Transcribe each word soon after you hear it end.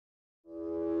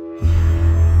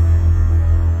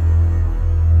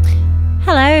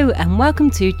and welcome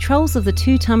to Trolls of the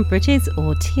Two-Ton Bridges,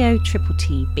 or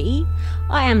TOTTB.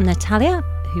 I am Natalia,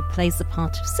 who plays the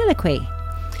part of Soliloquy.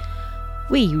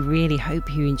 We really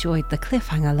hope you enjoyed the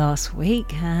cliffhanger last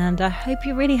week, and I hope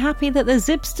you're really happy that the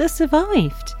Zipster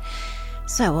survived.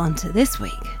 So on to this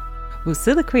week. Will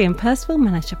Soliloquy and Percival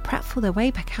manage to pratfall their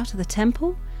way back out of the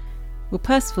temple? Will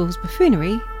Percival's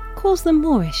buffoonery cause them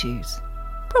more issues?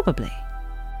 Probably.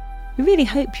 We really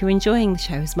hope you're enjoying the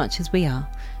show as much as we are,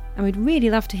 and we'd really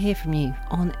love to hear from you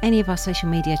on any of our social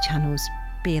media channels,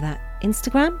 be that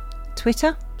Instagram,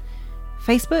 Twitter,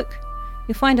 Facebook.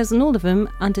 You'll find us on all of them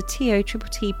under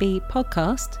TOTTB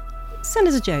Podcast. Send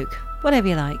us a joke, whatever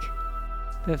you like.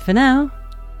 But for now,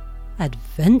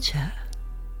 adventure.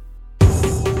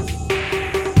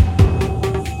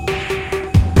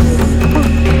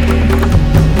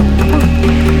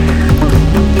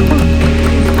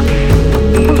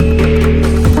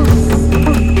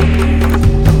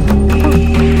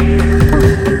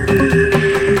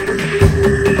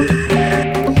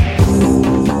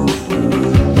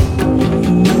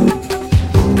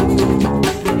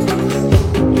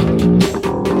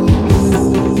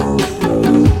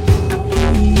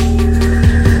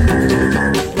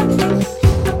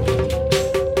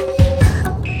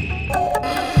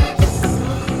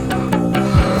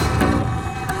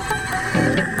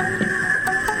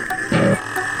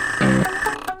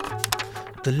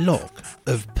 The Log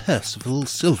of Percival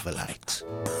Silverlight.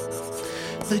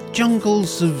 The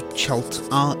jungles of Chult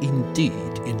are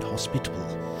indeed inhospitable.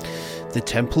 The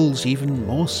temples even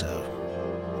more so.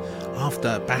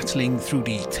 After battling through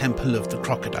the Temple of the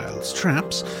Crocodile's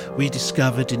traps, we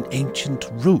discovered an ancient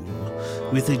room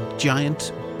with a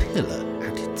giant pillar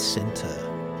at its centre.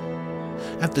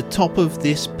 At the top of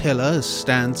this pillar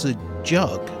stands a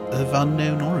jug of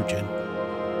unknown origin.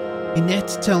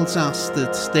 Inette tells us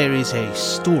that there is a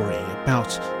story about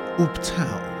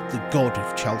Ubtao, the god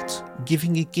of Chult,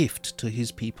 giving a gift to his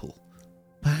people.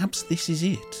 Perhaps this is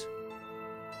it.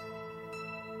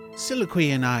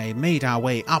 Soliloquy and I made our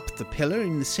way up the pillar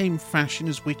in the same fashion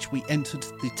as which we entered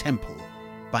the temple,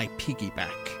 by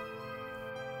piggyback.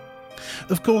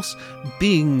 Of course,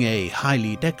 being a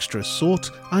highly dexterous sort,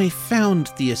 I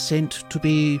found the ascent to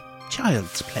be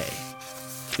child's play.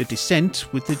 The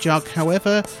descent with the jug,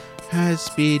 however, has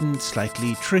been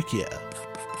slightly trickier.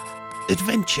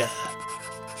 Adventure.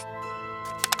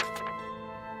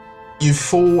 You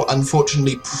fall,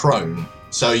 unfortunately, prone.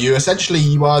 So you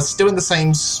are still in the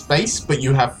same space, but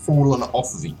you have fallen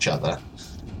off of each other.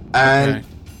 And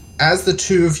as the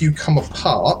two of you come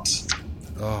apart,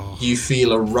 you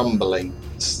feel a rumbling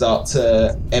start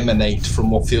to emanate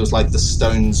from what feels like the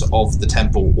stones of the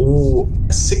temple. All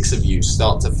 6 of you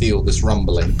start to feel this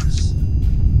rumbling.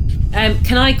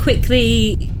 Can I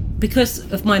quickly,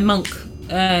 because of my monk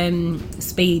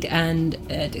speed and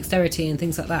dexterity and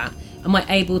things like that, am I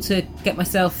able to get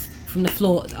myself from the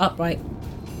floor upright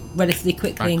relatively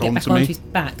quickly and get back onto his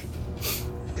back?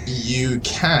 You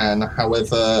can,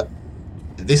 however,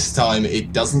 this time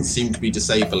it doesn't seem to be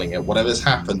disabling it. Whatever's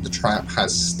happened, the trap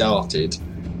has started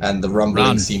and the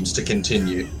rumbling seems to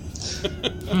continue.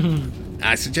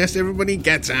 I suggest everybody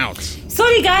gets out.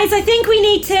 Sorry guys, I think we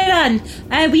need to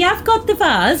run. We have got the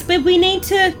vase, but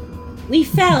we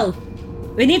fell.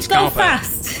 We need to go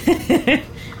fast.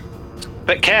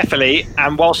 But carefully,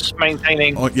 and whilst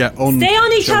maintaining... Stay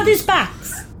on each other's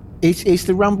backs. Is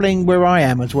the rumbling where I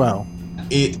am as well?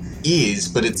 It is,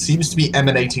 but it seems to be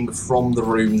emanating from the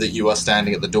room that you are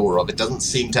standing at the door of. It doesn't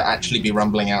seem to actually be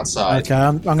rumbling outside. Okay,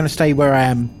 I'm going to stay where I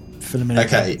am for the minute.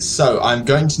 Okay, so I'm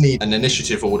going to need an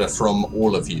initiative order from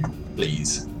all of you,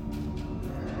 please.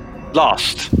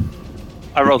 Last.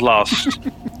 I rolled last.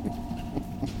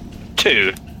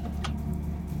 2.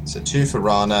 So 2 for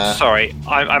Rana. Sorry,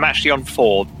 I'm actually on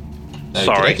 4. No,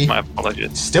 sorry, Kadeki. my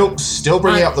apologies. Still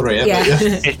bringing up the rear. Yeah.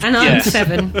 But And I'm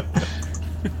 7.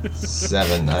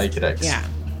 7, okay. Yeah.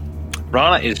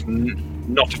 Rana is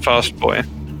not a fast boy.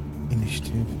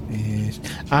 Initiative is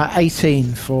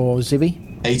 18 for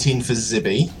Zibby. 18 for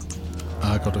Zibby.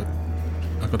 I got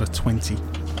a 20.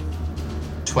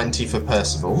 20 for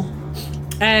Percival.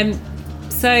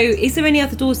 So is there any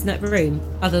other doors in that room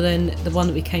other than the one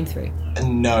that we came through?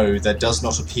 No, there does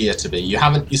not appear to be. You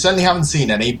certainly haven't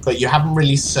seen any, but you haven't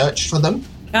really searched for them.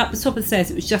 Up the top of the stairs,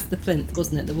 it was just the plinth,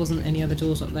 wasn't it? There wasn't any other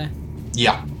doors up there.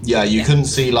 Yeah. You couldn't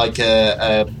see like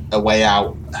a way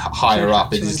out higher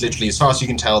up. It is literally, as far as you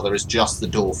can tell, there is just the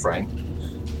door frame.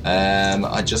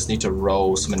 I just need to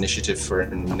roll some initiative for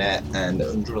Annette and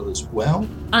Undra as well.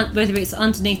 Whether it's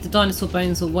underneath the dinosaur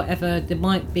bones or whatever, there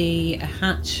might be a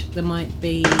hatch, there might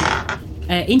be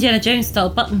Indiana Jones style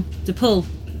button to pull,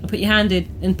 or put your hand in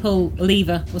and pull a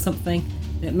lever or something.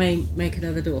 It may make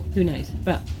another door. Who knows?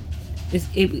 But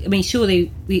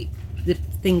surely the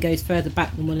thing goes further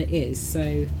back than what it is.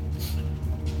 So,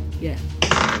 yeah.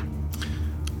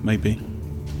 Maybe.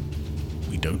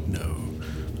 We don't know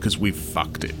because we've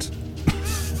fucked it.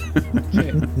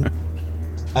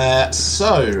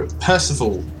 So,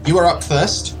 Percival, you are up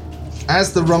first.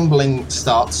 As the rumbling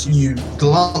starts, you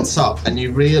glance up and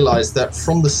you realise that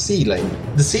from the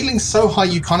ceiling's so high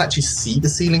you can't actually see the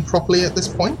ceiling properly at this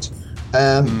point.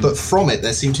 But from it,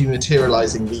 there seem to be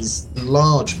materialising these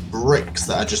large bricks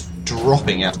that are just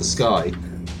dropping out of the sky.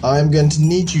 I'm going to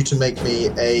need you to make me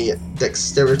a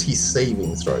dexterity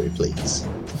saving throw, please,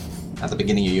 at the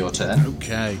beginning of your turn.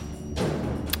 Okay.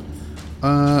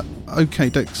 Okay,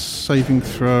 dex saving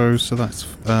throw, so that's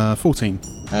 14.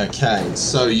 Okay,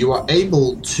 so you're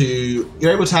able to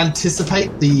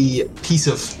anticipate the piece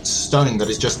of stone that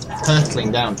is just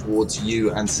hurtling down towards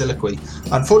you and Siliqui.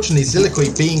 Unfortunately,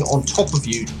 Siliqui, being on top of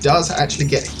you, does actually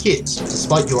get hit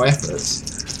despite your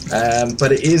efforts,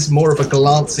 but it is more of a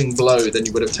glancing blow than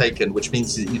you would have taken, which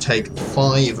means that you take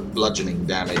 5 bludgeoning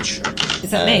damage.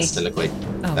 Is that me? Siliqui.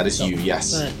 Oh, that is you,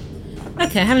 yes. Right.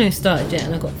 Okay, I haven't even started yet,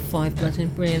 and I've got 5 bludgeoning.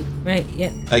 Brilliant. Right,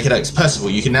 yep. Okay, Percival,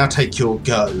 you can now take your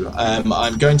go.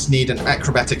 I'm going to need an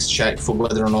acrobatics check for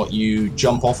whether or not you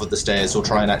jump off of the stairs or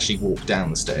try and actually walk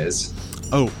down the stairs.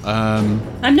 Oh,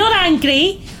 I'm not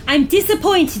angry. I'm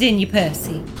disappointed in you,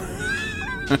 Percy.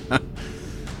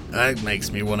 That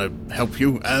makes me want to help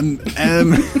you.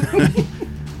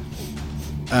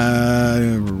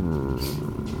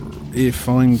 If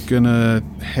I'm gonna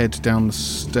head down the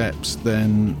steps,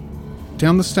 then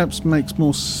down the steps makes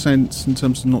more sense in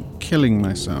terms of not killing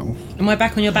myself. Am I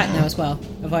back on your back now as well?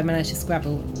 Have I managed to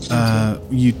scrabble?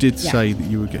 You did say that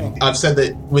you were getting... I've said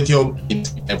that with your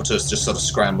able to just sort of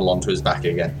scramble onto his back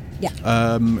again. Yeah.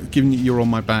 Given that you're on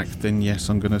my back, then yes,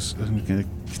 I'm gonna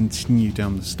continue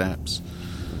down the steps.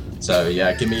 So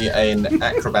yeah, give me an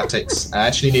acrobatics. I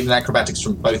actually need an acrobatics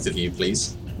from both of you,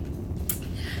 please.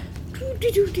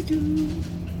 Did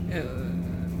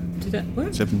that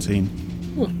work? 17.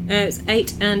 Oh, it's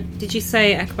 8, and did you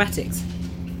say acrobatics?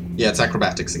 Yeah, it's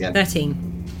acrobatics again.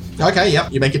 13. Okay,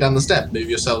 yep, you make it down the step. Move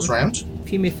yourselves round.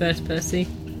 If you move first, Percy.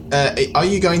 Are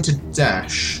you going to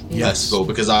dash, Yes. first of all?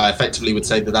 Because I effectively would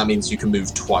say that means you can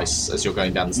move twice as you're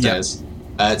going down the stairs.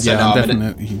 So yeah, no, I'm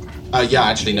definitely... yeah,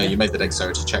 actually, no, you made the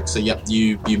dexterity check. So, yep,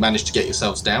 you managed to get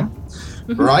yourselves down.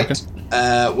 Right. Okay.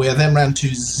 We are then round to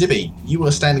Zibby. You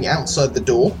are standing outside the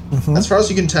door. As far as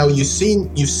you can tell, you've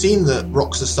seen that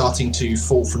rocks are starting to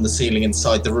fall from the ceiling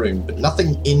inside the room, but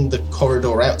nothing in the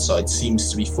corridor outside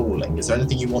seems to be falling. Is there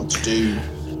anything you want to do?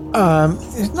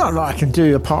 There's not a lot I can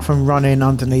do apart from run in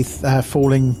underneath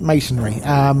falling masonry.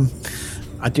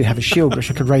 I do have a shield which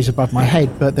I could raise above my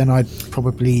head, but then I'd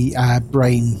probably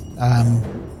brain...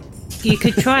 You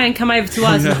could try and come over to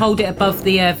us and hold it above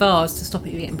the vase to stop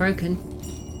it getting broken.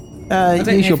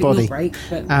 Use your body. Break,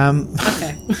 but...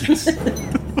 Okay.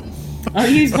 I'll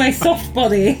use my soft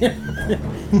body.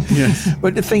 Yes.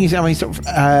 But the thing is, I mean, sort of,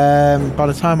 by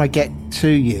the time I get to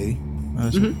you,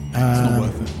 it's not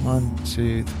worth it. 1,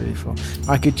 2, 3, 4.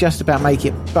 I could just about make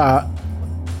it, but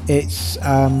it's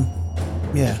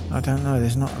I don't know.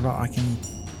 There's not a lot I can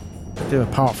do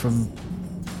apart from.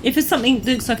 If it's something that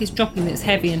looks like it's dropping that's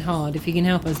heavy and hard, if you can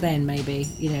help us, then maybe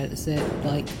it's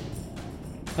like.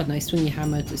 I don't know, swing your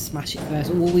hammer to smash it first,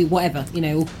 or whatever,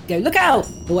 or go, look out,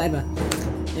 or whatever.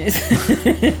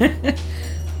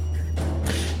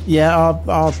 Yeah,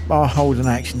 I'll hold an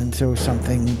action until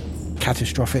something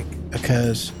catastrophic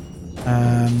occurs.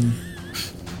 When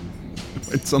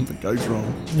something goes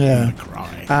wrong, yeah, I'm gonna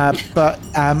cry. But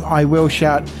I will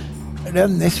shout,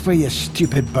 "Done this for you,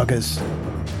 stupid buggers!"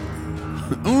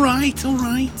 All right.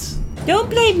 Don't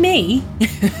blame me.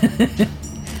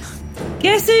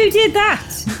 Guess who did that?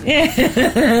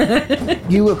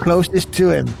 You were closest to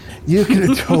him. You could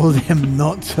have told him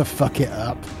not to fuck it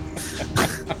up.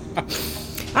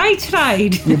 I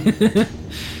tried. The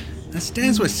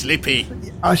stairs were slippy.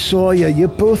 I saw you. You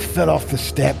both fell off the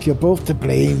step. You're both to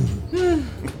blame.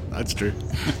 That's true.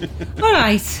 All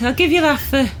right, I'll give you that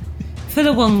for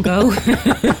the one go.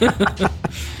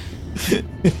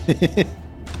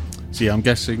 So yeah, I'm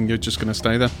guessing you're just going to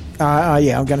stay there.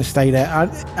 Yeah, I'm going to stay there.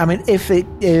 I mean, if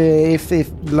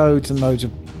loads and loads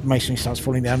of masonry starts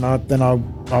falling down, then I'll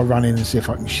run in and see if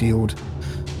I can shield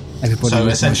everybody. So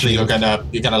essentially, you're gonna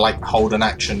like hold an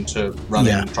action to run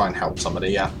in and try and help somebody.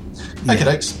 Yeah. Okay,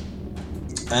 dokes.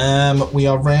 We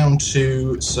are round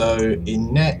 2. So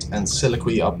Inette and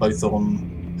Siliqui are both on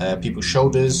people's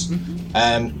shoulders.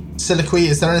 Siliqui,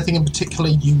 is there anything in particular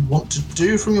you want to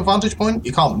do from your vantage point?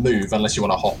 You can't move unless you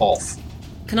want to hop off.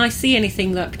 Can I see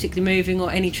anything like particularly moving or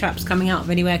any traps coming out of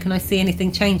anywhere? Can I see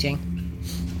anything changing?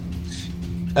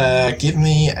 Give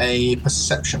me a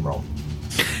perception roll.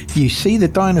 You see the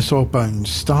dinosaur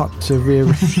bones start to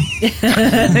rearrange.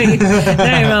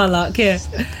 No more luck,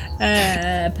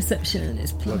 yeah. Perception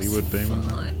is plus Bloody would be, wouldn't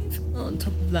it? 5. On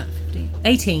top of that, 15.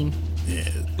 18.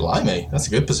 Blimey, that's a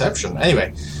good perception.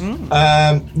 Anyway,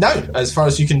 no, as far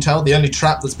as you can tell, the only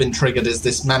trap that's been triggered is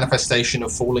this manifestation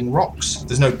of falling rocks.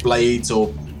 There's no blades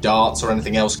or darts or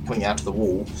anything else coming out of the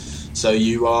wall, so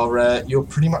you're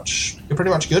pretty much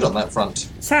good on that front.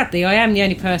 Sadly, I am the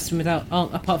only person without,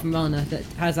 apart from Rana, that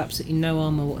has absolutely no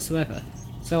armor whatsoever.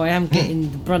 So I am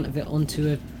getting the brunt of it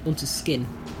onto skin.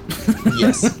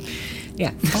 Yes.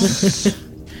 Yeah.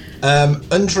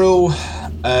 Undril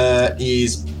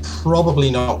is probably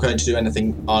not going to do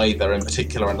anything either in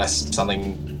particular unless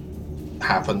something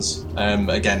happens.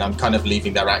 Again, I'm kind of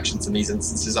leaving their actions in these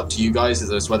instances up to you guys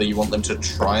as whether you want them to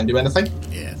try and do anything.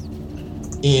 Yeah.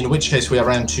 In which case we are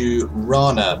round to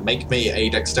Rana. Make me a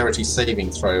dexterity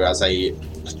saving throw as a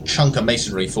chunk of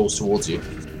masonry falls towards you.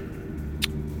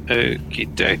 Okie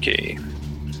dokie.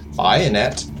 Bye,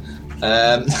 Annette.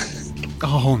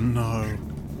 Oh no.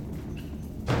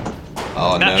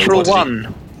 Oh, Natural no,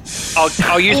 one.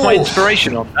 I'll use my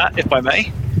inspiration on that, if I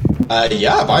may.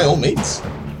 Yeah, by all means.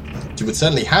 You would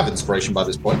certainly have inspiration by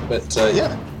this point, but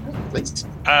yeah, please.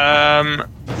 9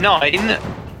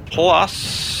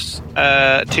 plus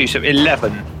 2, so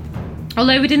 11.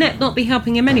 Although would Annette not be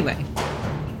helping him anyway?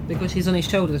 Because she's on his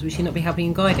shoulders, would she not be helping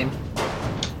him guide him?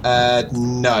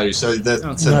 No. So the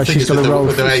No, thing she's is got with to roll.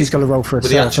 the She's got to roll for with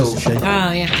the herself, actual. hasn't she?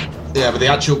 Ah, yeah. Yeah, but the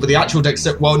actual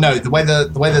dexterity. Well, no, the way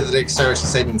that the dexterity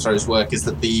saving throws work is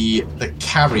that the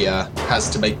carrier has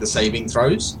to make the saving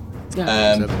throws,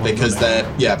 Yeah. because they're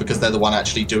the one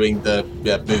actually doing the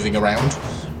moving around.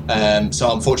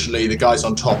 So unfortunately, the guys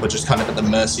on top are just kind of at the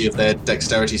mercy of their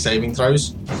dexterity saving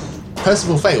throws.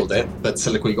 Percival failed it, but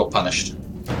Soliloquy got punished.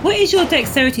 What is your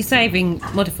dexterity saving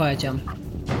modifier, John?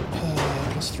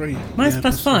 +3. Mine's Yeah,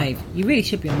 plus 5. You really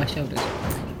should be on my shoulders.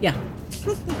 Yeah.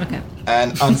 Okay.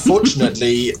 And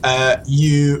unfortunately,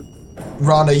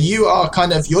 Rana,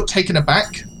 you're taken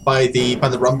aback by the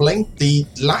rumbling. The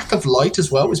lack of light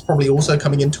as well is probably also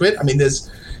coming into it. I mean,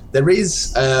 there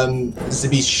is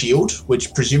Zibby's shield,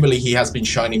 which presumably he has been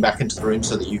shining back into the room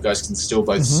so that you guys can still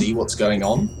both see what's going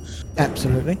on.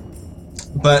 Absolutely.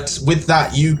 But with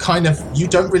that, you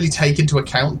don't really take into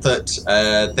account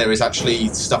that there is actually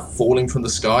stuff falling from the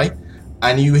sky,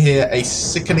 and you hear a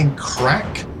sickening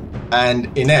crack,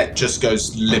 and Inette just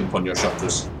goes limp on your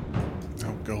shoulders.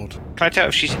 Oh god. Can I tell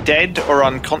if she's dead or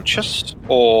unconscious,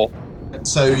 or...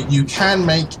 So you can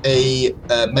make a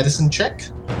medicine check.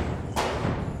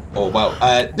 Or, well,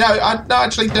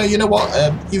 no, you know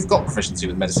what? You've got proficiency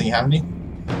with medicine, haven't you?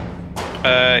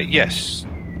 Yes.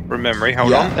 From memory,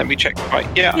 hold Yeah. on, let me check. Right,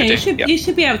 yeah, I do. You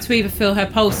should be able to either feel her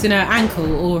pulse in her ankle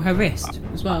or her wrist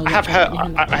as well. I have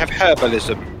I have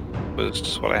herbalism,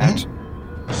 was what I had.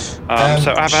 So I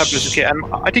have herbalism kit, and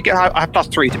I have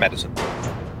 +3 to medicine.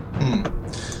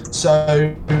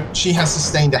 So she has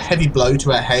sustained a heavy blow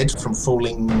to her head from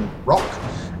falling rock,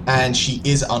 and she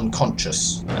is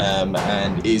unconscious,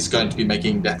 and is going to be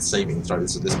making death saving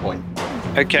throws at this point.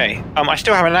 Okay, I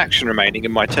still have an action remaining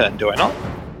in my turn, do I not?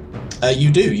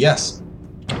 You do, yes.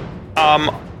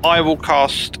 I will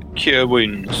cast Cure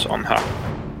Wounds on her.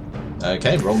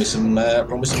 Okay, roll me some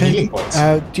healing points.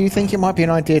 Do you think it might be an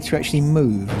idea to actually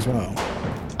move as well?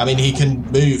 I mean, he can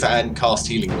move and cast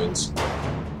healing wounds.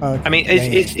 I mean,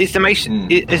 is the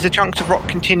mason is the chunks of rock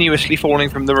continuously falling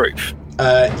from the roof?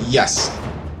 Yes.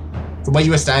 From where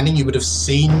you were standing, you would have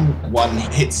seen one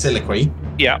hit Soliloquy.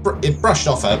 Yeah. It brushed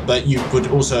off her, but you would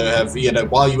also have,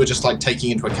 while you were just like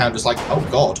taking into account, just like, oh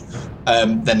god,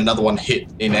 then another one hit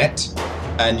Inette,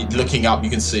 and looking up,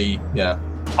 you can see,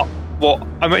 Well,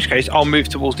 in which case, I'll move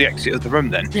towards the exit of the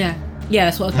room then. Yeah,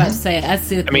 that's what I was about to say. As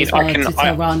the I mean, I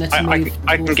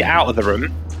can get out of the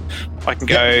room. I can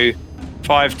go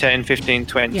 5, 10, 15,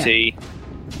 20,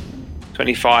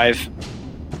 25,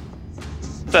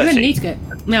 30. You don't need to go.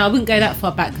 No, I wouldn't go that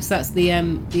far back because that's the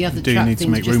other Do you trap need to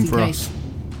things, make just room in for case. us?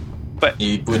 But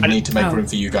you would need to make room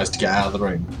for you guys to get out of the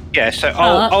room. Yeah, so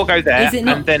I'll go there, is it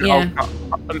not- and then I'm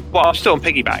still on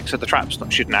piggyback, so the traps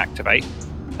shouldn't activate.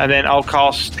 And then I'll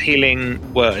cast Healing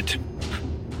Word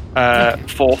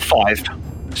for 5.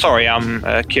 Sorry,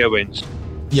 Cure Wounds.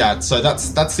 Yeah, so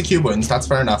that's the Cure Wounds. That's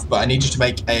fair enough. But I need you to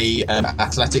make a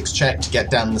athletics check to get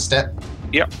down the step.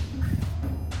 Yep.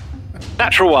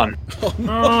 Natural 1.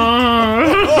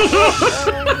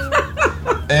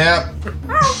 Yeah.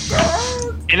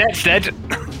 Inette's dead.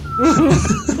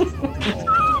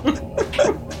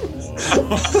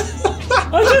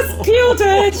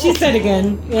 what she said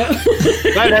again. Yeah.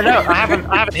 No. I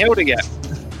haven't healed her yet.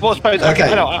 Well, I suppose Okay.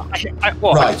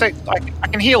 I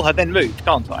can heal her, then move,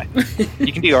 can't I?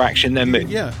 You can do your action, then move.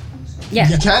 Yeah. Yeah.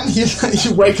 You can.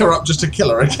 You wake her up just to kill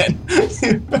her again.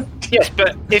 Yes,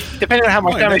 but if depending on how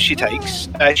much damage she takes,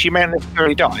 she may not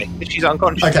necessarily die. If she's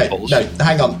unconscious, Okay, falls. no,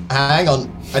 hang on.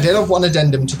 I did have one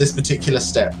addendum to this particular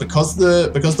step. Because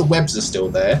the webs are still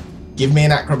there, give me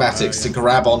an acrobatics to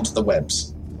grab onto the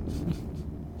webs.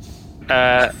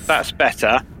 That's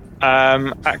better.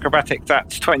 Acrobatics,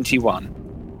 that's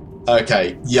 21.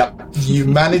 Okay, yep. You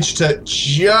managed to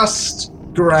just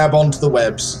grab onto the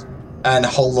webs and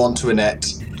hold on to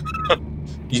Annette.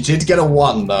 You did get a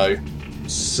 1, though.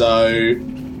 So,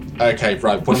 okay,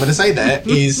 right. What I'm going to say there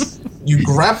is you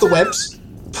grab the webs,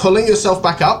 pulling yourself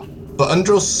back up, but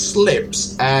Undril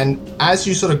slips, and as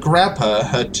you sort of grab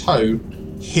her toe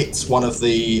hits one of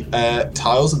the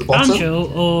tiles at the bottom.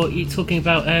 Andrew, or you're talking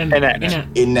about Annette.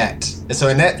 Annette. So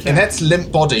Annette's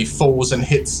limp body falls and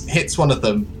hits one of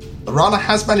them. Rana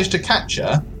has managed to catch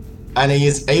her, and he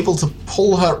is able to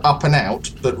pull her up and out.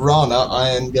 But Rana, I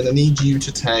am going to need you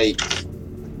to take...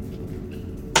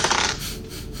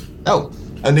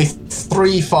 only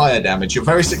 3 fire damage. You're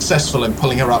very successful in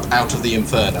pulling her up out of the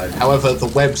inferno. However, the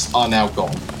webs are now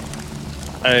gone.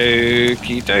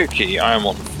 Okie dokie, I am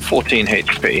on 14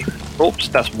 HP. Oops,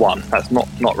 that's 1. That's not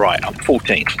right. I'm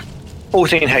 14.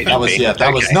 14 HP. That was not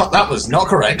correct. No, that was not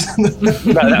correct.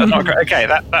 Okay,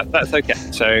 that's okay.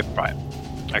 So right,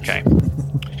 okay.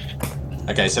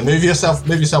 Okay, so move yourself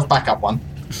back up one.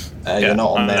 You're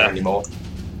not on there anymore.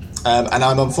 And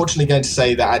I'm unfortunately going to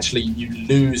say that actually you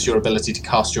lose your ability to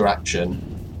cast your action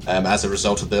as a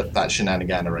result of that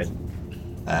shenaniganery.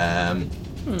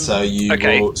 So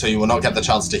you will not get the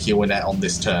chance to heal Annette on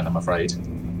this turn, I'm afraid.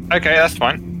 Okay, that's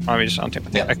fine. Let me just untip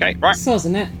it. Yep. Okay, right. So,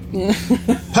 isn't it? Yeah.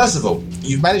 Percival,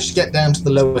 you've managed to get down to the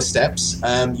lower steps.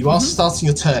 You are starting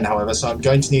your turn, however, so I'm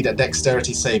going to need a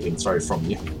dexterity saving throw from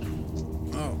you.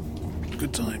 Oh,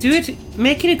 good time. Do it.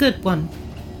 Make it a good one.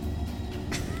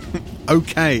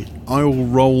 Okay, I will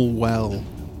roll well.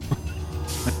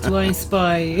 Do I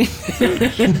inspire?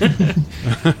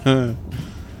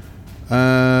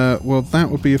 Well, that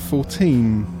would be a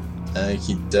 14.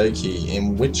 Okie dokie.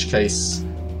 In which case,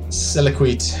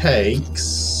 Siliqui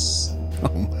takes...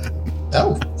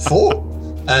 Oh,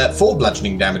 man. 4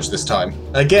 bludgeoning damage this time.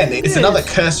 Again, it's another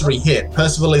cursory hit.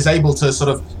 Percival is able to sort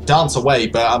of dance away,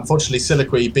 but unfortunately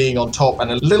Siliqui, being on top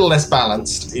and a little less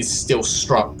balanced, is still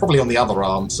struck, probably on the other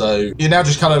arm. So you now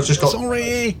just got...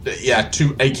 Sorry!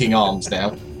 2 aching arms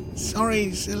now. Sorry,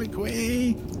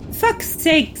 Siliqui. Fuck's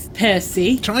sakes,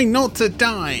 Percy. Try not to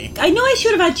die. I know I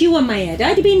should have had you on my head.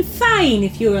 I'd have been fine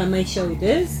if you were on my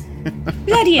shoulders.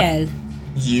 Bloody hell.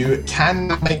 You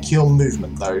can make your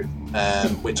movement, though,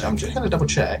 which I'm just going to double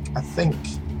check. I think...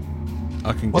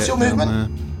 I can What's get your down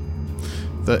movement?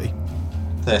 there. 30.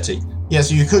 30. Yeah,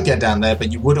 so you could get down there,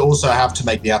 but you would also have to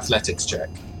make the athletics check.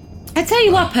 I tell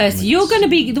you what, Percy, you're going to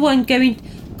be the one getting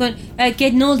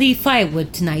all the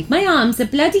firewood tonight. My arms are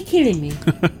bloody killing me.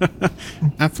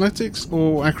 Athletics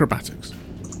or acrobatics?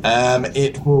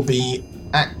 It will be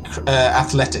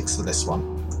athletics for this one.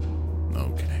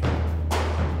 Okay.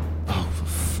 Oh, for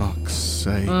fuck's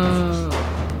sake.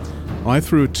 I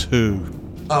threw a 2.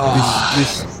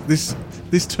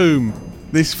 This tomb.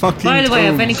 This fucking By the way,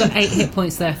 tomb. I've only got 8 hit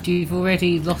points left. You've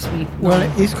already lost me. Well,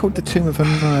 it is called the Tomb of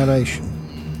Annihilation.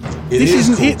 This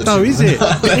isn't called it the though, Tomb is of it?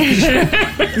 Annihilation.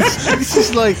 This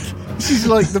is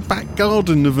like the back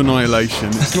garden of Annihilation.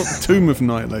 It's not the Tomb of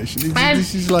Annihilation.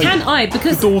 This is like can I?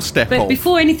 Because the doorstep. But of.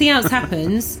 before anything else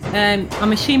happens,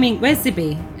 I'm assuming where's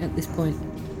Zibby at this point?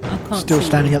 I can't Still see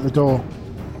standing you. at the door.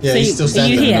 Yeah, So he's still are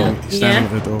standing you there. here?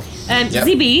 Standing at the door. Yep.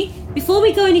 Zibby, before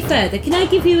we go any further, can I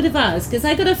give you the vase? Because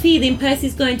I got a feeling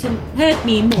Percy's going to hurt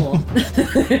me more.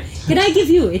 Can I give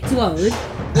you it to hold?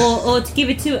 Or to give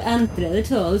it to Andrew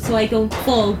at all, so I don't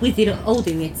fall with it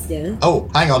holding it still? Oh,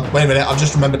 hang on. Wait a minute. I've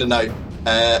just remembered a note.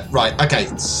 Right. Okay.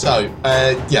 So,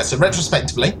 so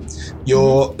retrospectively,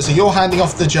 you're handing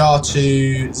off the jar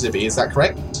to Zibby. Is that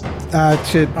correct?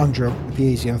 To Andrew would be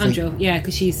easy, I think. Andrew, yeah,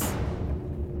 because she's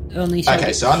only.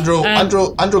 Okay. So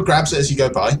Andrew grabs it as you go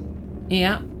by.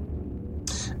 Yeah.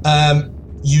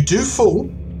 You do fall,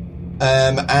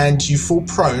 and you fall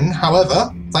prone.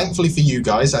 However, thankfully for you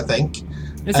guys, I think.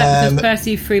 Is that because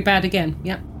Percy threw bad again?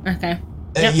 Yep. Okay.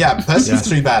 Yep. Yeah, Percy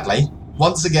threw badly.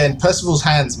 Once again, Percival's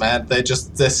hands, man, they're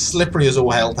slippery as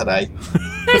all hell today.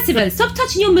 Percival, stop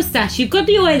touching your moustache. You've got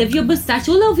the oil of your moustache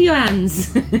all over your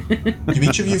hands.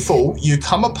 Each of you fall. You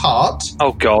come apart.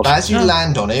 Oh God! As you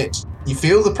land on it, you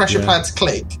feel the pressure pads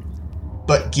click.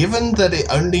 But given that it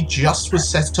only just was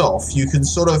set off, you can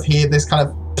sort of hear this kind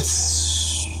of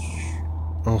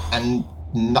and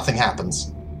nothing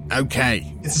happens.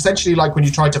 Okay. It's essentially like when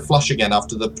you try to flush again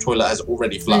after the toilet has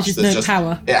already flushed. There's no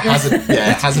power. It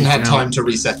hasn't had time to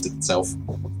reset itself.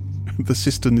 The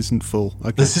cistern isn't full.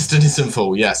 Okay. The cistern isn't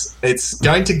full. Yes, it's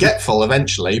going to get full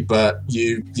eventually, but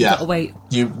you Gotta wait.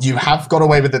 You have got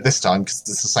away with it this time because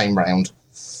it's the same round.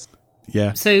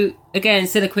 Yeah. So again,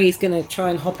 Siliqui's going to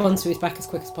try and hop onto his back as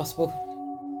quick as possible.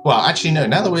 Well, actually, no.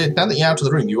 Now that you're out of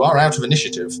the room, you are out of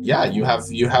initiative. Yeah, you have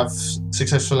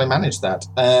successfully managed that.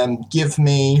 Give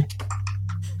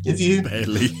you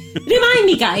Barely. Remind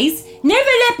me, guys, never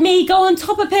let me go on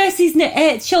top of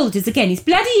Percy's shoulders again. He's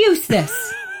bloody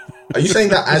useless. Are you saying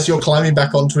that as you're climbing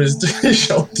back onto his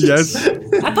shoulders? Yes.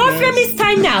 Apart from his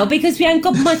time now, because we haven't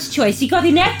got much choice. You got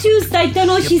Inept, who's I don't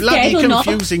know if she's dead or not.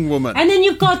 Confusing woman. And then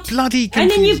you've got Bloody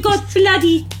and then you've got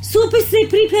bloody super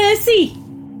slippery Percy.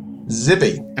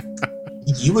 Zibby,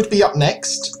 you would be up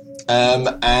next.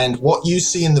 And what you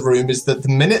see in the room is that the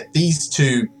minute these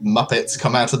two Muppets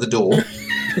come out of the door,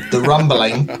 the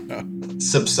rumbling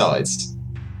subsides.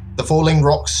 The falling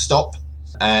rocks stop,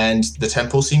 and the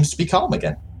temple seems to be calm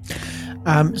again.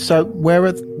 So where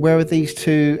are these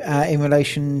two in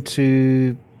relation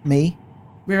to me?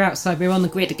 We're outside. We're on the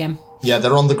grid again. Yeah,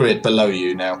 they're on the grid below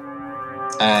you now.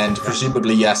 And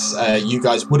presumably, yes, you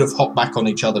guys would have hopped back on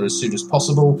each other as soon as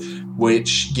possible,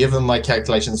 which, given my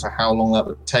calculations for how long that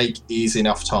would take, is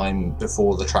enough time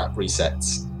before the trap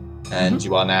resets. And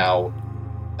you are now,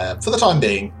 for the time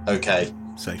being, okay.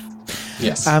 Safe.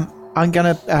 Yes. I'm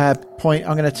gonna point.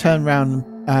 I'm gonna turn around,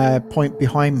 point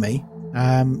behind me,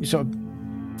 sort of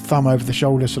thumb over the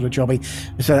shoulder, sort of jobby.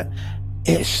 So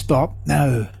it stopped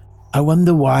now. I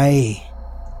wonder why,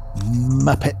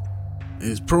 Muppet.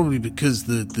 It's probably because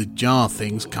the jar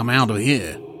things come out of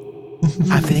here.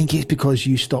 I think it's because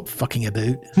you stopped fucking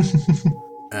about.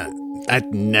 That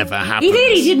never happened. He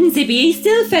really didn't, Zippy. He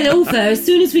still fell over as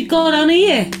soon as we got on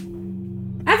here.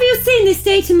 Have you seen the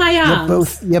state of my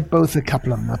arms? You're both a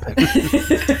couple of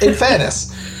Muppets. In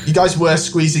fairness, you guys were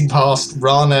squeezing past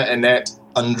Rana, Annette,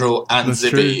 Undril, and That's Zibby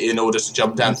true. in order to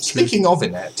jump down. Speaking of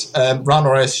Annette,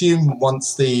 Rana, I assume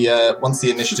once the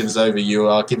initiative is over, you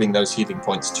are giving those healing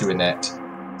points to Annette.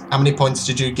 How many points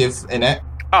did you give Annette?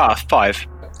 5.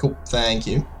 Cool, thank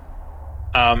you.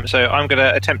 So I'm going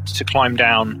to attempt to climb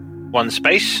down one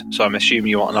space. So I'm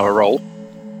assuming you want another roll.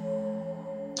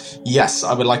 Yes,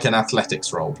 I would like an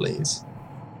athletics roll, please.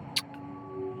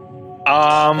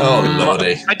 Oh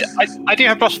lordy. I do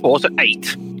have +4, so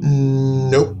 8.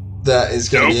 Nope, that is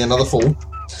going to be another 4.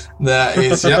 That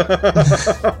is, yep.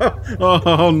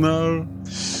 Oh no.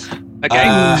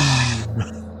 Okay.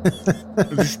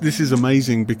 This is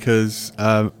amazing because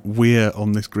we're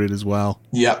on this grid as well.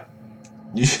 Yep.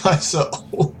 You guys are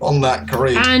all on that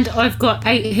grid. And I've got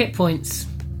 8 hit points.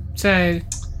 So,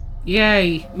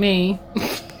 yay, me.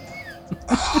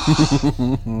 I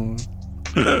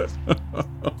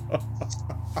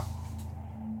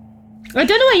don't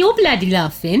know why you're bloody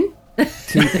laughing.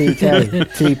 TPK.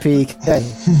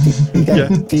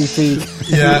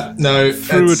 Yeah, no.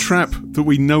 Through a trap that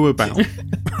we know about.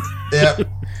 Yeah,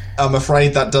 I'm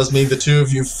afraid that does mean the two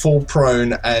of you fall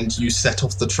prone and you set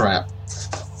off the trap.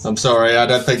 I'm sorry, I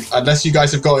don't think, unless you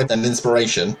guys have got an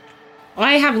inspiration.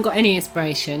 I haven't got any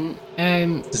inspiration.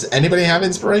 Does anybody have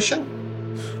inspiration?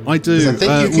 I do. I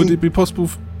think would it be possible?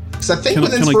 Because I think Can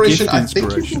with I inspiration, gift I think you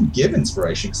inspiration? can give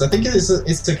inspiration. Because I think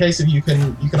it's a case of you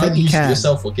can either you use it can.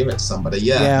 yourself or give it to somebody.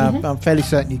 Yeah. Yeah, I'm fairly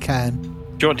certain you can. Do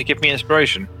you want to give me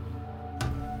inspiration?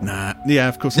 Nah. Yeah,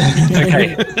 of course.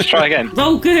 Okay, let's try again.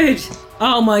 Oh, good.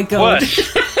 Oh, my God.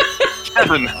 Worse.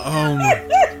 7. Oh my.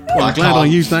 Well, I'm glad I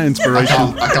used that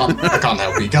inspiration. I can't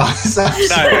help you guys. No.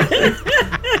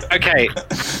 Okay.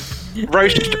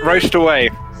 Roast away.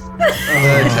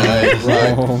 Okay,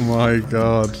 right. Oh my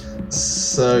god.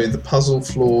 So the puzzle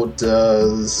floor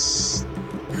does.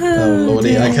 Oh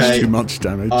lordy. Okay. Too much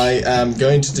damage. I'm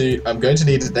going to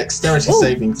need a dexterity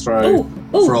saving throw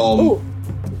from.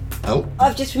 Oh.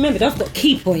 I've just remembered, I've got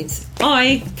key points.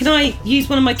 Can I use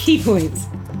one of my key points?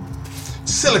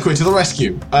 Siliqui to the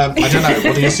rescue. I don't know.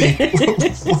 What do you see?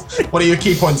 What do your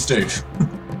key points do?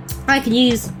 I can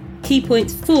use key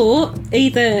points for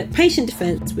either patient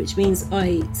defense, which means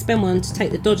I spend one to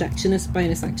take the dodge action as a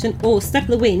bonus action, or step of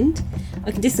the wind.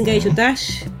 I can disengage or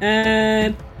dash,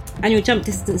 and your jump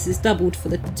distance is doubled for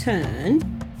the turn.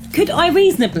 Could I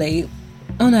reasonably?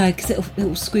 Oh no, because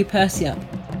it'll screw Percy up.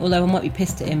 Although I might be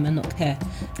pissed at him and not care.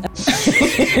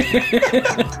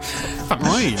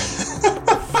 Fine.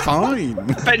 Fine.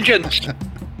 Vengeance.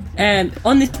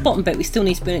 On this bottom bit, we still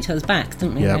need to be on each other's backs,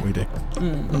 don't we? Yeah, we do. So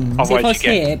if I Otherwise was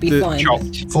you here, get it'd be fine.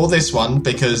 chopped. For this one,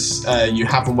 because you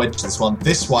haven't wedged this one.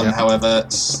 This one, however,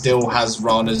 still has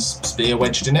Rana's spear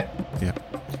wedged in it. Yeah.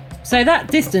 So that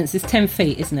distance is 10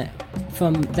 feet, isn't it?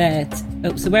 From there,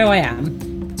 so where I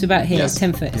am to about here Yes. is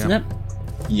 10 foot, isn't it?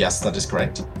 Yes, that is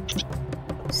correct.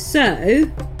 So,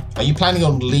 Are you planning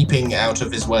on leaping out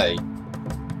of his way?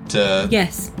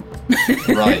 Yes.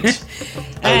 Right.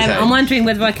 Okay. I'm wondering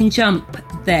whether I can jump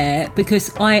there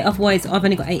because otherwise I've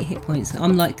only got 8 hit points.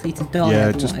 I'm likely to die. Yeah,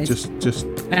 otherwise. just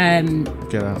Um,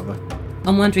 get out of there.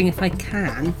 I'm wondering if I can.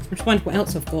 I'm trying to find what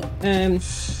else I've got.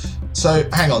 So,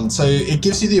 hang on. So, it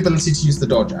gives you the ability to use the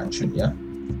dodge action, yeah?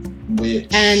 Which...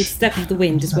 And Step of the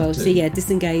Wind as well. So yeah,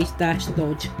 disengage, dash,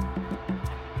 dodge.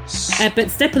 But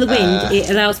Step of the Wind, it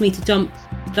allows me to jump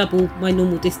double my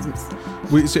normal distance.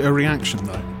 Wait, is it a reaction,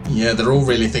 though? Yeah, they're all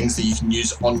really things that you can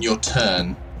use on your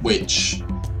turn, which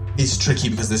is tricky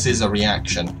because this is a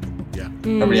reaction. Yeah.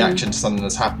 A reaction to something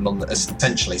that's happened on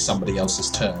essentially somebody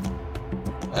else's turn.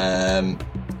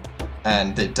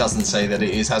 And it doesn't say that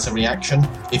it has a reaction.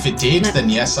 If it did, then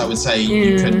yes, I would say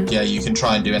you can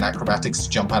try and do an acrobatics to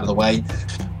jump out of the way.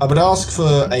 I would ask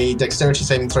for a dexterity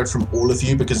saving throw from all of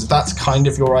you because that's kind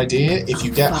of your idea. If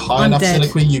you get high I'm enough, dead.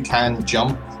 Soliloquy, you can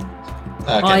jump.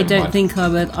 Okay, I never don't mind. think I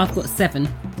would. I've got 7.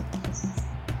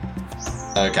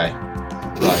 Okay.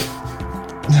 Right.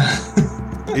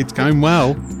 It's going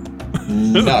well.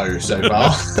 No, so far.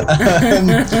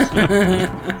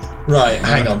 Right,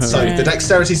 hang on. So, the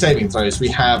dexterity saving throws, we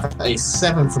have a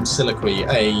 7 from Soliloquy,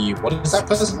 a... What is that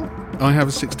person? I have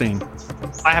a 16.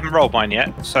 I haven't rolled mine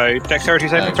yet, so dexterity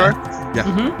saving throw?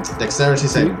 Yeah. Dexterity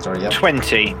saving throw, yeah.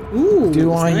 20. Ooh, Do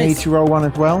that's I nice. need to roll one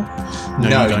as well? No,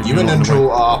 don't. you You're and on the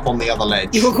Undrel are up on the other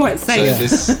ledge. You're quite safe.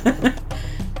 So this...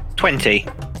 20.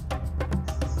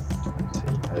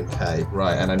 Okay,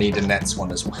 right, and I need a nets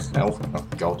one as well. Oh,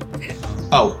 God.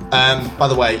 Oh, by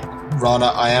the way, Rana,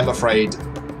 I am afraid,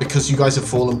 because you guys have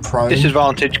fallen prone...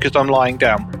 Disadvantage because I'm lying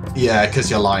down. Yeah, because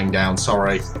you're lying down,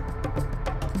 sorry.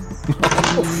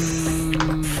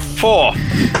 4.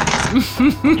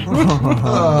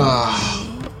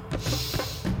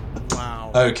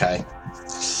 Wow. Okay.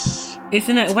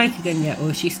 Isn't it awake again yet, or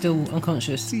is she still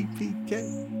unconscious?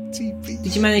 TPK.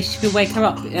 Did you manage to wake her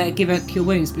up, give her cure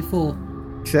wounds before?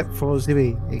 Except for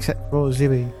Zibby.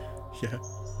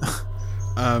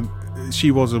 Yeah.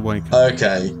 She was awake.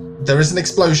 Okay. There is an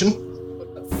explosion.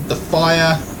 The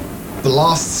fire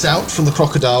blasts out from the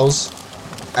crocodiles,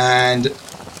 and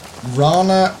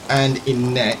Rana and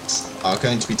Inette are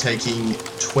going to be taking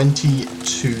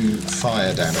 22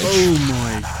 fire damage. Oh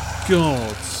my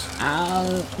god.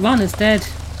 Rana's dead.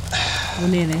 Or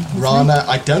nearly. isn't Rana,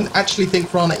 I don't actually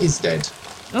think Rana is dead.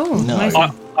 he? Oh, No.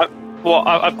 amazing.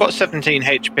 I've got 17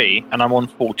 HP and I'm on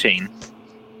 14.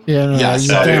 Yeah, no, Yeah, you're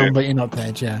so- down, but you're not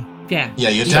dead, yeah. Yeah. Yeah,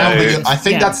 you're down, but I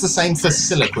think Yeah. that's the same for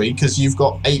Soliloquy, because you've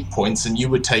got 8 points and you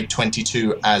would take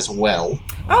 22 as well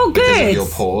Oh, because of good. your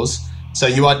pause. So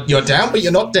you're down, but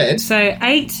you're not dead. So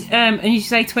 8, and you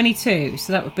say 22,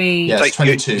 so that would be Yes, Take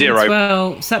 22. 0.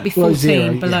 12, so that'd be Well, 14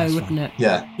 0, below, yeah, it's wouldn't it?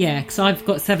 Yeah. Yeah, because I've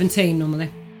got 17 normally.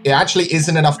 It actually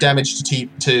isn't enough damage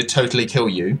to totally kill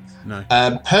you. No.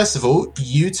 Percival,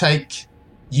 you take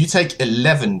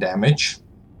 11 damage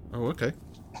Oh, okay.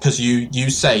 because you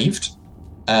saved,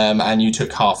 and you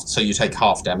took half. So you take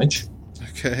half damage,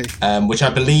 Okay. which I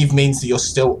believe means that you're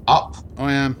still up.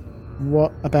 I am.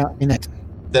 What about Inette?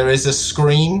 There is a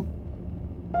scream,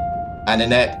 and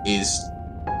Inette is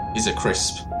a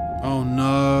crisp. Oh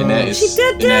no. Inette is She's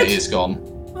dead, Inette dead. is gone.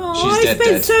 Oh, She's I dead,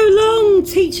 spent dead. so long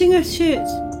teaching her shit.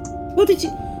 What did you...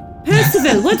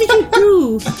 Percival, what did you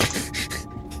do?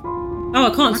 Oh,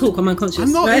 I can't talk, I'm unconscious.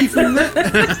 I'm not right? even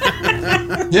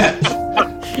there. Yeah,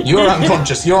 you're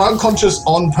unconscious. You're unconscious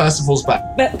on Percival's back.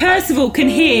 But Percival can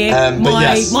hear But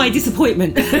yes. my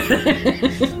disappointment.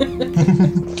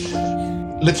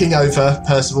 Looking over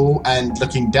Percival and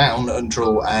looking down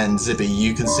Undrel and Zibby,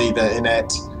 you can see that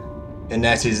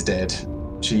Inette is dead.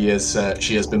 She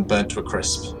has been burnt to a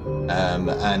crisp,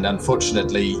 and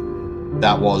unfortunately,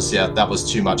 that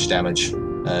was too much damage.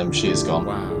 She is gone.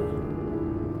 Wow.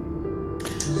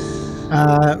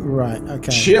 Right,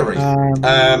 okay. Cheery.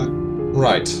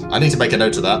 Right, I need to make a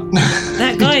note of that.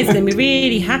 That guy's going to be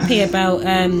really happy about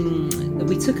that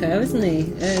we took her, isn't he?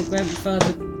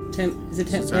 Grandfather Tembe.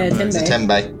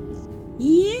 Tembe.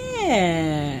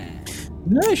 Yeah.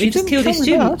 No, she just didn't killed come his with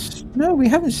student. us. No, we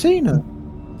haven't seen her.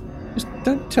 Just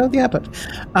don't tell the abbot.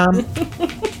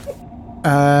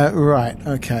 Right,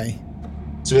 okay.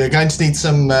 So we're going to need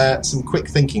some quick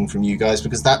thinking from you guys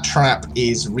because that trap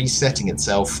is resetting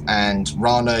itself, and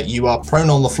Rana, you are prone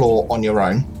on the floor on your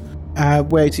own.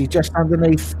 Where is he? Just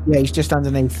underneath? Yeah, he's just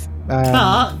underneath.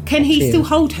 But can he Tyr. still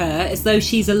hold her as though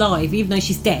she's alive, even though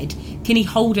she's dead? Can he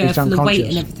hold her He's for the weight unconscious.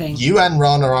 and everything? You and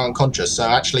Rana are unconscious, so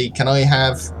actually, can I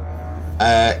have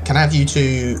you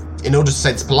two, in order to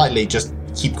say this politely, just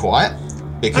keep quiet,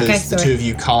 because Okay, the sorry. two of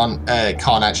you can't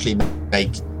actually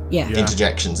make Yeah.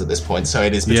 interjections at this point. So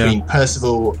it is between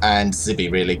Percival and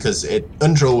Zibby, really, because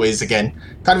Undril is again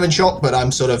kind of in shock, but I'm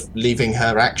sort of leaving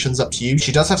her actions up to you.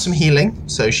 She does have some healing,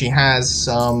 so she has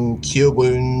some cure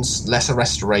wounds, lesser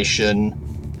restoration.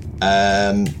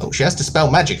 She has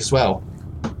dispel magic as well.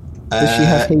 Does she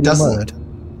have healing doesn't- word?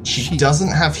 She doesn't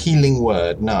have healing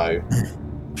word, no.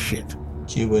 Shit.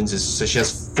 Cure wounds is so she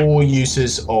has 4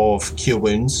 uses of cure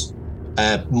wounds,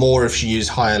 more if she used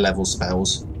higher level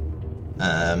spells.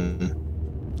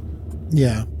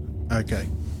 Yeah. Okay.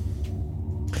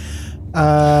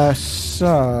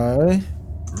 So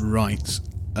Right.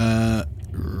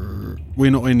 We're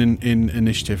not in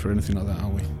initiative or anything like that, are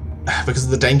we? Because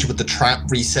of the danger with the trap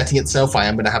resetting itself, I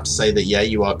am going to have to say that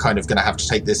you are kind of going to have to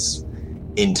take this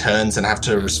in turns and have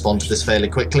to respond to this fairly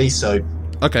quickly. So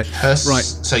Okay. Right.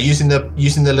 So using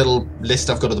the little list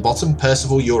I've got at the bottom,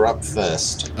 Percival, you're up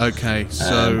first. Okay.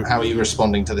 So How are you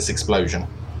responding to this explosion?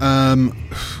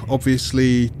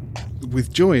 obviously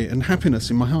with joy and happiness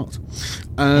in my heart.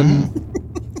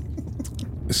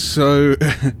 So,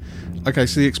 okay,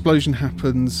 so the explosion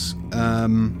happens.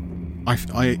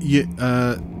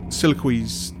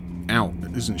 Siliqui's out,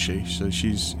 isn't she? So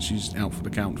she's out for the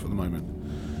count for the moment.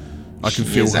 I can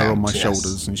She feel is her out, on my yes.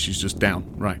 shoulders, and she's just down.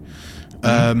 Right.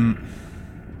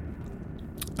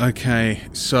 Okay,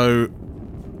 so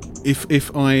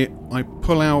if I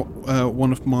pull out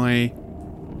one of my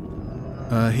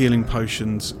healing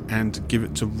potions and give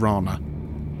it to Rana,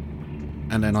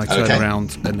 and then I turn Okay.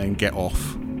 around and then get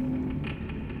off.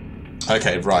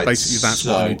 Okay, right. Basically, that's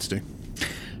what I need to do.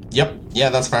 Yep, yeah,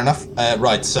 that's fair enough.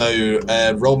 Right, so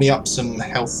roll me up some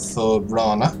health for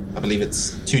Rana. I believe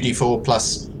it's 2d4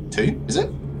 plus 2, is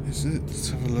it? Is it? Let's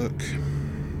have a look.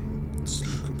 Let's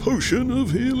look. A potion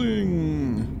of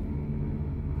healing.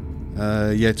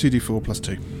 2d4 plus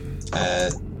 2.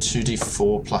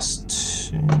 2d4 plus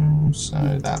 2,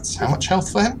 so that's how much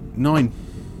health for him? 9.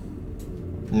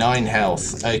 9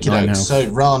 health. Okay, 9 health. So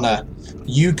Rana,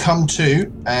 you come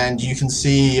to, and you can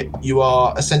see you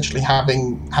are essentially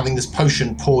having this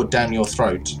potion poured down your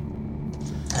throat.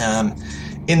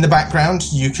 In the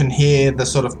background, you can hear the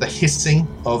sort of the hissing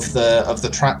of the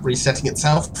trap resetting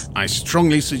itself. I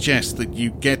strongly suggest that you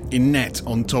get Inette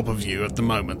on top of you at the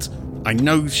moment. I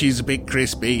know she's a bit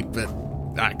crispy, but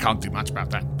I can't do much about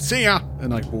that. See ya!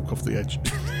 And I walk off the edge.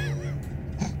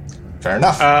 Fair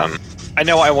enough. I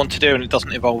know what I want to do, and it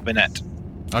doesn't involve Minette.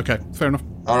 Okay, fair enough.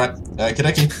 All right,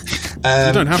 okie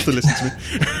You don't have to listen to me.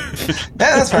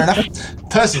 Yeah, that's fair enough.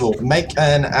 Percival, make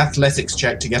an athletics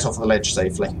check to get off the ledge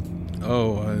safely.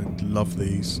 Oh, I love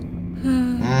these.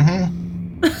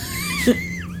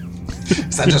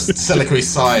 Is that just Siliqui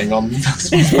sighing on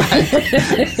Percival's back?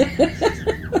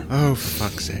 Oh,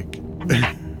 fuck's sake.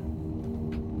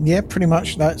 yeah, pretty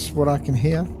much that's what I can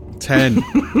hear. 10.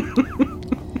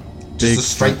 Just a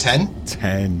straight 10?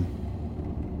 10.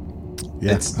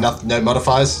 Yeah. It's no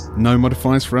modifiers? No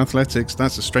modifiers for athletics.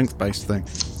 That's a strength-based thing.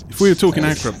 If we were talking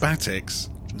acrobatics,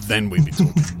 then we'd be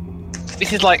talking.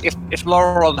 This is like if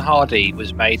Laurel and Hardy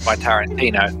was made by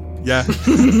Tarantino, Yeah.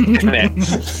 isn't it?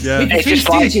 Yeah. It's Three just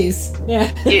like Stooges.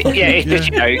 Yeah. it's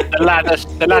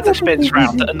just the ladder spins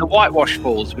round and the whitewash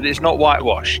falls, but it's not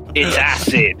whitewash; it's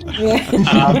acid.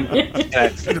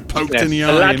 Poked in the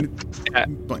eye.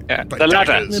 The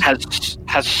ladder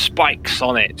has spikes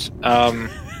on it.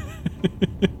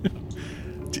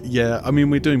 Yeah, I mean,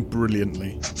 we're doing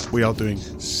brilliantly. We are doing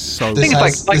so This well.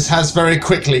 has, has very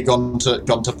quickly gone to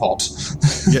pot.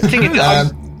 Yeah. The thing is,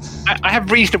 I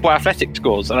have reasonable athletic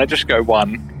scores, and I just go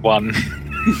 1, 1, 3,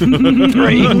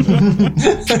 2.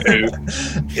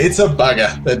 It's a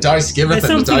bugger. The dice giveth There's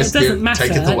and the something dice that doesn't matter.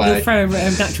 taketh You'll away. throw a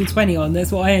natural 20 on.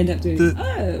 That's what I end up doing.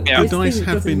 The Yeah. This dice thing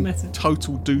have doesn't been matter.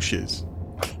 total douches.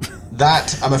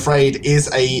 That, I'm afraid, is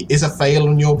a fail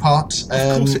on your part.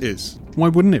 Of course it is. Why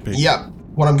wouldn't it be? Yeah.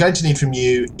 What I'm going to need from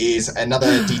you is another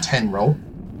D10 roll.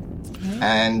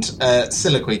 And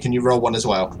Siliqui, can you roll one as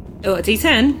well? Oh, a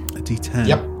D10? A D10.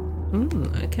 Yep.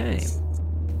 Okay.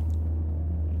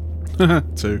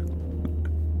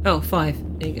 2. Oh,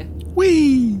 5. There you go.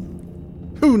 Whee!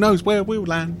 Who knows where we'll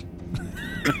land?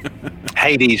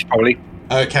 Hades, probably.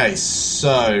 Okay,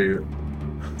 so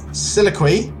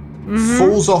Siliqui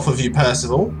falls off of you,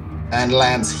 Percival, and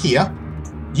lands here.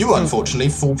 You, unfortunately,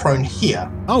 fall prone here.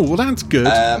 Oh, well, that's good.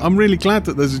 I'm really glad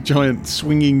that there's a giant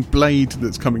swinging blade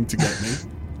that's coming to get me.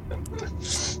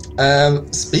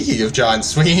 Speaking of giant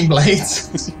swinging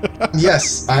blades,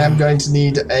 yes, I am going to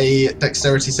need a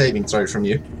dexterity saving throw from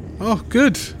you. Oh,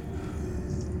 good.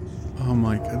 Oh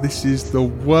my god, this is the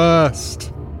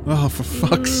worst. Oh, for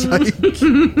fuck's sake.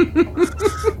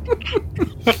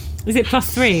 Is it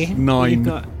 +3? 9. You've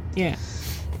got? Yeah.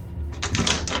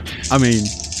 I mean,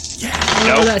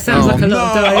 Oh, that sounds like a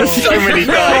lot of dice. So many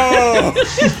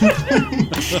dice.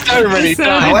 So many So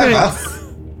dice.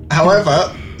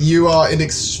 However, you are in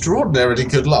extraordinarily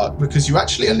good luck because you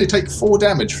actually only take 4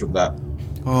 damage from that.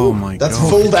 oh my That's god.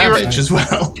 full damage as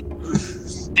well.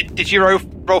 Did you roll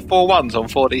 4 1s on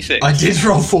 4d6? I did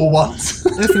roll 4 1s.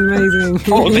 That's amazing.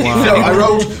 No, I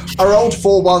rolled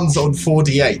 4 1s on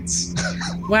 4d8s.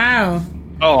 Wow.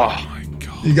 Oh, my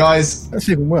god. You guys, That's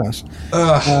even worse.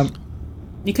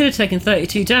 You could have taken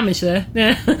 32 damage there.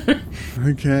 Yeah.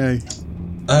 Okay.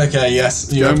 okay,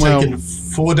 yes, you have Going well. taken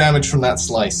 4 damage from that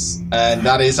slice, and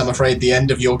that is, I'm afraid, the end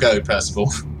of your go, Percival.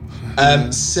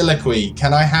 Siliqui,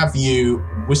 can I have you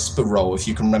whisper roll, if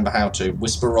you can remember how to?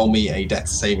 Whisper roll me a death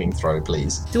saving throw,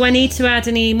 please. Do I need to add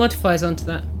any modifiers onto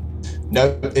that?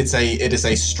 No, it is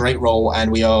a straight roll,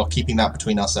 and we are keeping that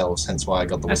between ourselves, hence why I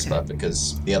got the whisper,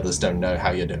 because the others don't know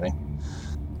how you're doing.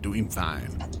 Doing fine.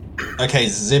 Okay,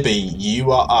 Zibby,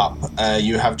 you are up.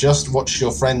 You have just watched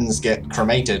your friends get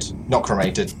cremated. Not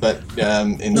cremated, but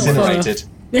incinerated.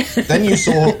 Then you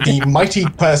saw the mighty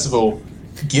Percival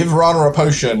give Rana a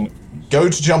potion, go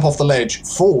to jump off the ledge,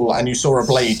 fall, and you saw a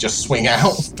blade just swing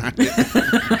out.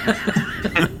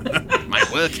 My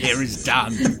work here is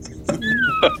done.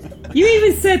 You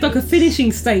even said like a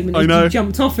finishing statement I as know. you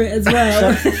jumped off it as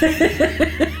well.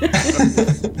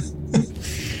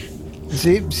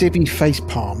 Zibby face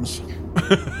palms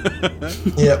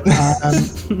Yep.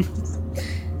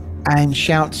 and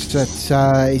shouts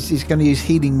that he's going to use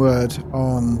healing word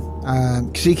on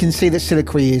because he can see that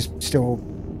Siliqui is still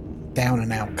down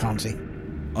and out, can't he?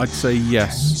 I'd say You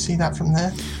yes. see that from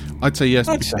there? I'd say yes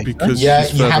I'd say because Yeah,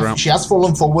 she's further out. she has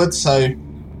fallen forward, so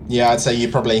yeah, I'd say you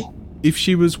probably. If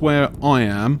she was where I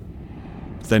am,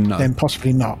 then no. Then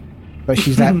possibly not. But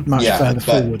she's that much Yeah, further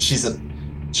but forward.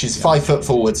 she's 5 foot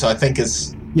forward, so I think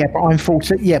as Yeah, but I'm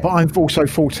also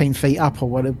 14 feet up, or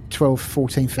what, 12,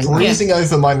 14 feet up. breezing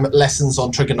over my lessons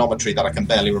on trigonometry that I can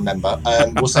barely remember.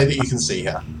 We'll say that you can see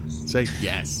her. Say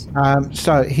yes.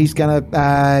 So he's gonna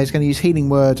use healing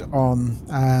word on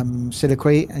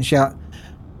Siliqui and shout,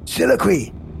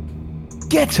 "Siliqui,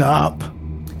 get up!"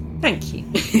 Thank you.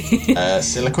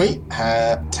 Siliqui,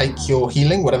 take your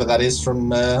healing, whatever that is from.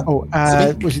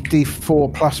 Zibby. Was it D4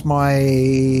 plus my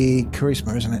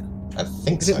charisma, isn't it? I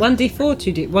think Is so. it 1d4,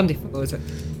 2d? 1d4 is it?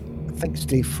 I think it's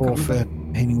D4 for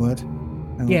healing word.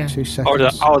 Hang on, Yeah. 2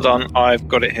 seconds. hold on. I've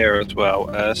got it here as well.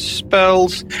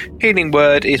 Spells. Healing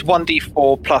word is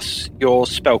 1d4 plus your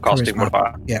spellcasting Charisma.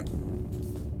 modifier. Yeah.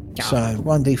 So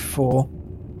 1D4.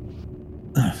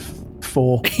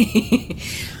 4.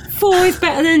 4 is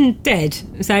better than dead.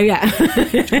 So yeah.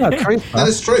 No, charisma. That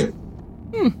is true.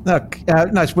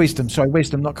 No, it's wisdom. Sorry,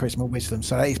 wisdom, not charisma. Wisdom.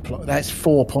 So that's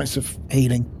 4 points of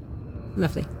healing.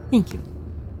 Lovely. Thank you.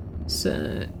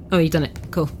 So, oh, you've done it.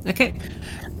 Cool. Okay.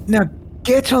 Now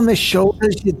get on the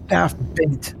shoulders, you daft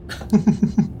bint.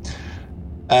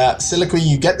 Siliqui,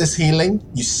 you get this healing,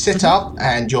 you sit up,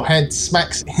 and your head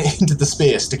smacks into the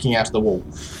spear sticking out of the wall.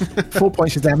 4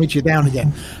 points of damage. You're down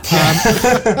again.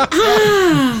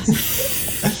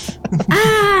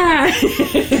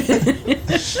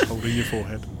 Holding your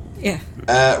forehead. Yeah.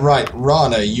 Right,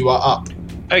 Rana, you are up.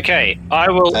 Okay, I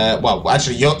will. Well,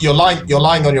 actually, you're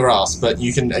lying on your ass, but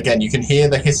you can hear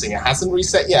the hissing. It hasn't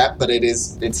reset yet, but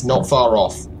it's not far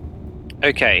off.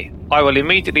 Okay, I will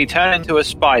immediately turn into a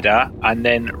spider and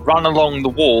then run along the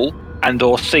wall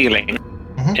and/or ceiling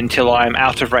until I am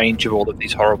out of range of all of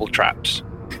these horrible traps.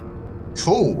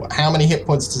 Cool. How many hit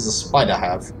points does a spider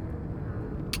have?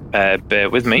 Bear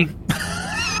with me.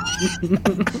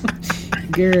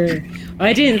 Grr.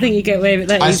 I didn't think you'd get away with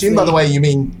that. I assume, by easily. the way, you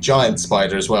mean giant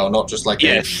spider as well, not just like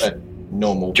Yes. a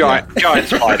normal Giant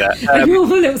spider. A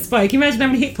normal little spike. Imagine how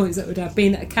many hit points that would have,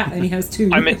 being that a cat only has 2.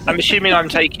 I'm assuming I'm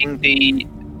taking the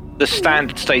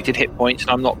standard stated hit points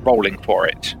and I'm not rolling for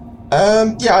it.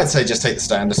 Yeah, I'd say just take the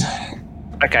standard.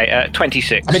 Okay,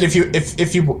 26. I mean, if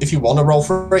you want to roll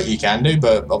for it, you can do,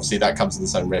 but obviously that comes with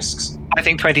its own risks. I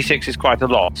think 26 is quite a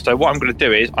lot. So what I'm going to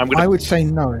do is I'm going I to would say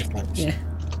no. If that was. Yeah.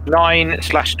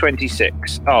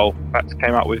 9/26. Oh, that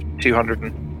came up with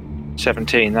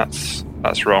 217.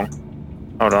 That's wrong.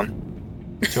 Hold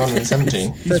on.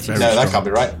 217. He's very No, that strong. can't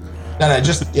be right. No,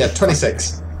 just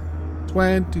 26.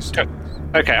 26.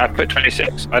 Okay, I put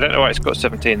 26. I don't know why it's got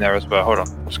 17 there as well. Hold on,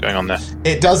 what's going on there?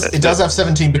 It does have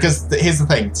 17 because here's the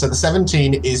thing. So the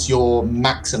 17 is your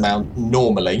max amount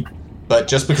normally, but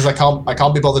just because I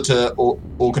can't be bothered to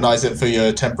organize it for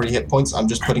your temporary hit points, I'm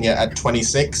just putting it at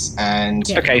 26. And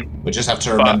okay, we just have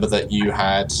to remember that you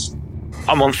had.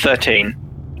 I'm on 13.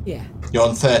 Yeah. You're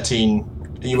on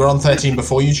 13. You were on 13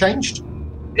 before you changed?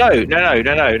 No.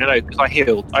 Because I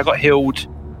healed. I got healed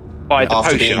by the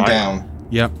After potion. being down.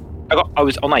 Yep. I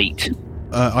was on 8.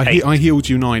 I healed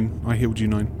you 9.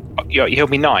 You healed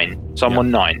me 9, so I'm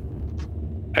on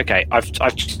 9. Okay, I've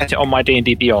set it on my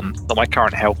D&D Beyond that my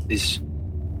current health is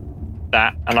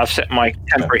that, and I've set my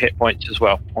temporary hit points as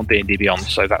well on D&D Beyond,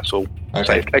 so that's all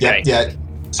saved. Okay. Yeah.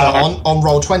 So on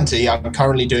Roll20, I'm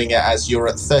currently doing it as you're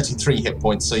at 33 hit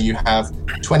points, so you have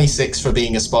 26 for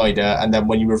being a spider, and then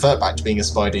when you revert back to being a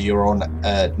spider, you're on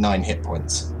 9 hit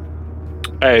points.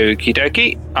 Okie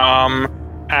dokie.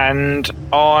 And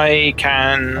I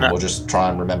can... And we'll just try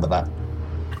and remember that.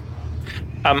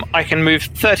 I can move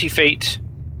 30 feet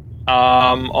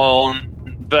on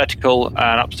vertical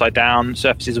and upside down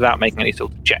surfaces without making any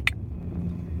sort of check.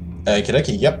 Okie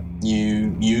dokie, yep.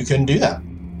 You can do that.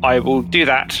 I will do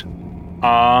that.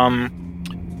 I'm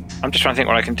just trying to think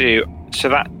what I can do. So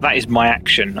that is my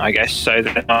action, I guess. So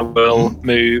then I will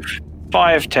move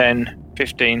 5, 10,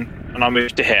 15, and I'll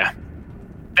move to here.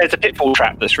 There's a pitfall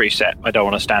trap that's reset. I don't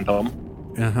want to stand on.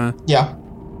 Uh-huh. Yeah.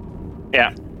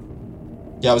 Yeah.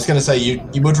 Yeah, I was going to say,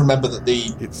 you would remember that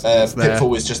the pitfall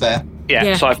was just there.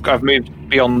 Yeah, so I've moved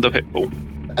beyond the pitfall.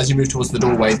 As you move towards the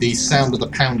doorway, the sound of the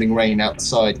pounding rain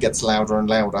outside gets louder and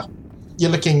louder.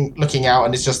 You're looking out,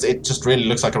 and it just really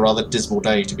looks like a rather dismal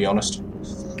day, to be honest.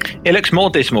 It looks more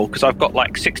dismal because I've got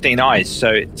like 16 eyes, so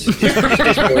it's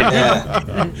dismal.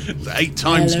 Yeah. 8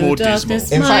 times Hello, more darkness,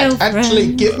 dismal. In fact, friend.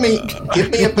 actually, give me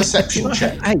a perception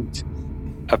check. 8.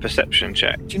 A perception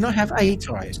check. Do you not have 8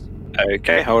 eyes?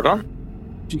 Okay, hold on.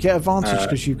 Do you get advantage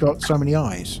because you've got so many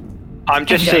eyes? I'm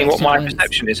just Yeah, seeing what my eyes.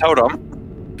 perception is. Hold on.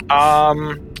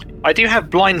 I do have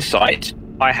blind sight.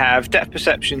 I have depth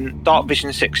perception, dark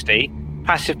vision 60,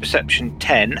 passive perception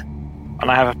 10,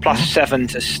 and I have a +7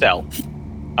 to stealth.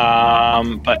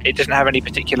 But it doesn't have any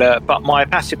particular. But my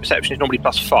passive perception is normally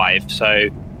 +5, so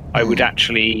I would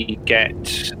actually get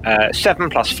 7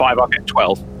 + 5. I'll get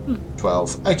 12.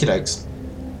 12. Okie dokes.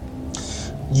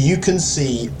 You can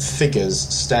see figures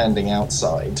standing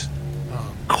outside.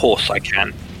 Of course, I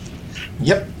can.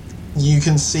 Yep. You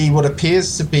can see what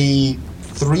appears to be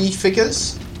 3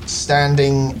 figures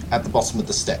standing at the bottom of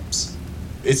the steps.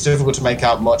 It's difficult to make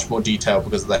out much more detail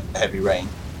because of the heavy rain.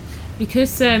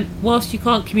 Because whilst you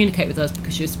can't communicate with us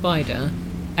because you're a spider,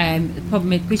 the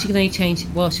problem is because you can only change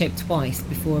wild shape twice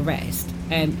before a rest.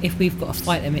 If we've got to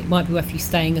fight them, it might be worth you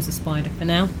staying as a spider for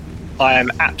now. I am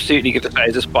absolutely going to stay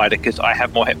as a spider because I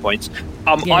have more hit points.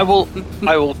 Yeah. I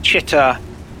will chitter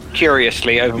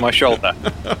curiously over my shoulder.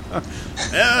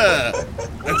 That's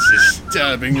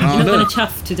disturbing, You're not Lana. going to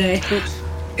chuff today.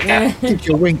 Gives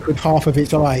you a wink with half of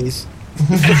its eyes.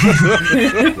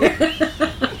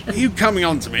 Are you coming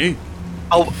on to me?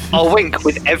 I'll wink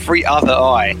with every other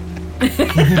eye.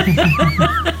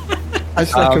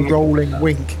 It's like a rolling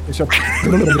wink. It's a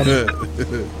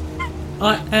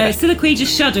Siliqui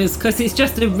just shudders because it's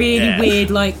just a really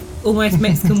weird, like, almost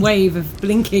Mexican wave of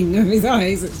blinking of his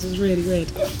eyes. It's just really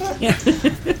weird. Yeah.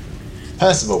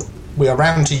 Percival, we are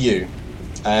round to you.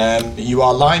 You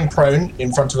are lying prone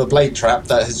in front of a blade trap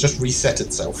that has just reset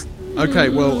itself. Okay,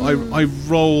 well, I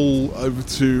roll over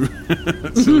to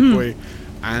Silkwy,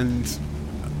 and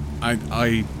I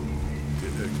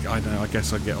know. I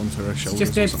guess I get onto her shoulders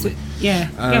Just or be able something. to, yeah,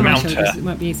 get on my mount shoulders. her. It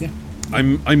might be easier. I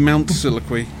mount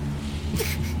Silkwy.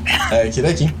 Okie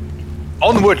dokie.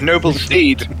 Onward, noble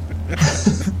steed.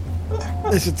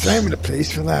 There's a time and a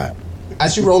place for that.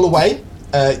 As you roll away,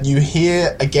 you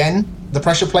hear again the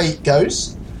pressure plate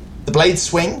goes, the blade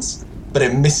swings, but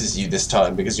it misses you this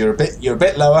time because you're a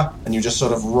bit lower and you just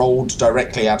sort of rolled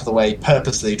directly out of the way,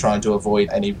 purposely trying to avoid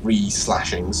any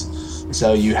re-slashings.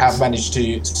 So you have managed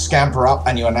to scamper up,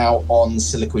 and you are now on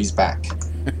Siliqui's back.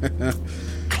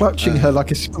 Clutching her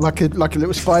like a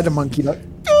little spider monkey, like.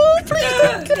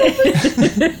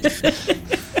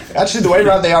 Actually, the way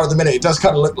around they are at the minute, it does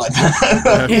kind of look like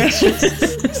that.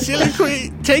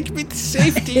 Silkwy, take me to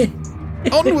safety.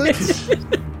 Onwards.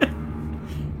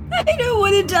 I don't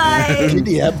want to die.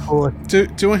 Giddy up, boy.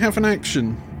 Do I have an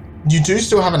action? You do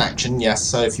still have an action, yes.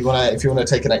 So if you wanna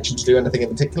take an action to do anything in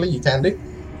particular, you can do.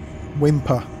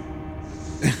 Whimper.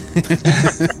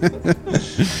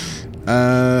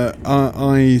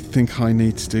 I think I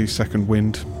need to do second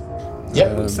wind.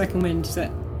 Yep. Second wind, is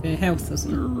that health or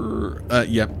something?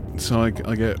 Yeah. So I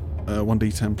get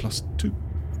 1d10 plus 2.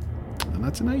 And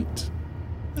that's an 8.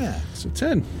 Yeah. So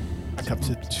 10. Back up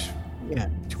to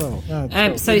 12.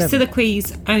 So 11.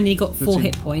 Soliloquy's only got 4 13.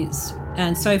 hit points,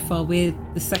 and so far we're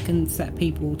the second set of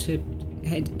people to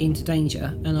head into danger,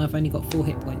 and I've only got 4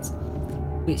 hit points,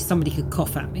 which somebody could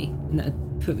cough at me, and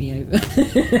that'd put me over.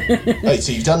 Right,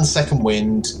 so you've done second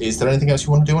wind. Is there anything else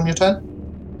you want to do on your turn?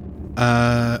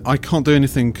 I can't do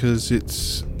anything because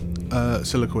it's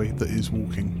Soliloquy that is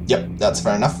walking. Yep, that's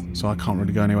fair enough. So I can't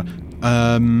really go anywhere.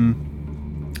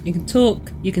 You can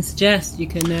talk, you can suggest, you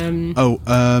can...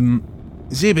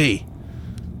 Zibby,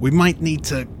 we might need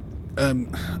to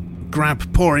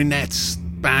grab Porinette's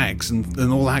bags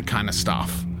and all that kind of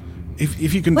stuff.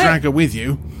 If you can Where? drag her with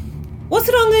you. What's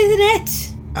wrong with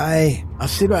Annette? I'll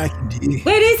see what I can do.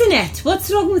 Where is Annette?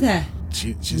 What's wrong with her?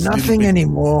 She's a little Nothing bit-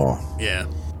 anymore. Yeah.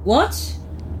 What?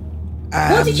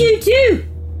 What did you do?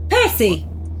 Percy!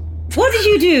 What did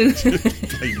you do?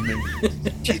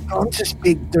 She's gone to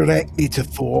speak directly to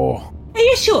Thor. Are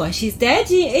you sure she's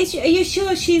dead? Are you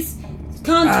sure she's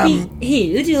can't be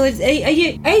healed? Or is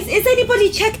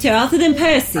anybody checked her other than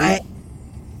Percy?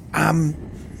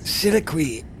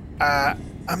 Soliloquy,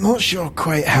 I'm not sure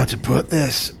quite how to put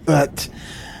this, but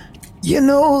you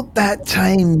know that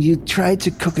time you tried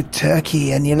to cook a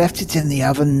turkey and you left it in the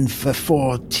oven for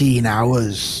 14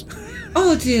 hours?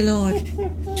 Oh dear Lord.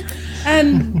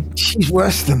 She's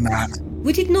worse than that.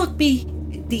 Would it not be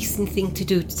a decent thing to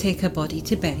do to take her body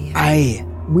to bury her? Aye,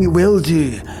 we will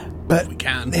do, but We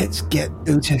can. let's get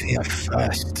out of here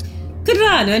first. Could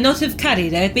Rana not have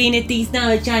carried her, being that he's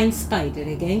now a giant spider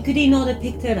again? Could he not have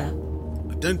picked her up?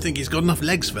 I don't think he's got enough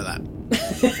legs for that.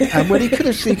 Well, he could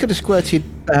have squirted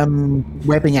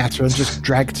webbing at her and just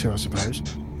dragged her, I suppose.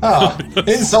 Ah,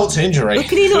 insult to injury. Or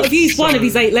could he not have used one of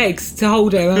his 8 legs to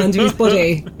hold her under his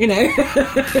body? You know?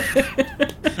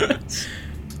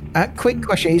 Quick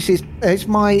question: It's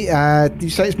my. Do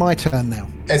you say it's my turn now?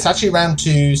 It's actually round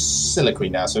to Soliloquy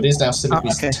now, so it is now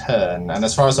Soliloquy's okay. turn. And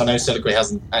as far as I know, Soliloquy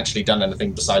hasn't actually done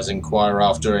anything besides inquire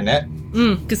after Annette.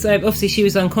 Because obviously she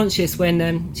was unconscious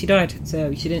when she died,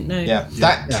 so she didn't know. Yeah,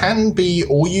 that can be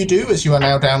all you do, as you are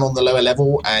now down on the lower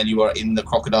level and you are in the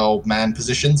crocodile man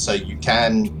position. So you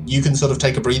can sort of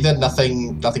take a breather.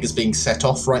 Nothing is being set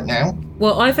off right now.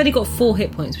 Well, I've only got 4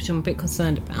 hit points, which I'm a bit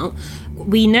concerned about.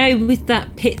 We know with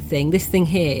that pit thing, this thing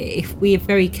here, if we are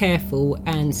very careful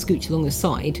and scooch along the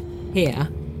side here,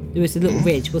 there was a little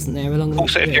ridge, wasn't there, along the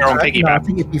Also, if ridge? you're on No, I piggyback,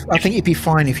 think it'd be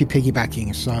fine if you're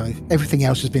piggybacking. So everything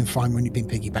else has been fine when you've been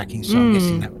piggybacking. So I'm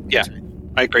guessing that would be yeah, it.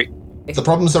 I agree. The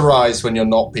problems arise when you're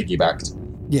not piggybacked.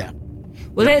 Yeah.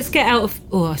 Well, let's get out of...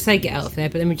 Oh, I say get out of there,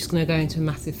 but then we're just going to go into a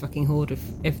massive fucking horde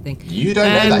of everything. You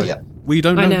don't know that yet. We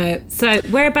don't know. I know. So,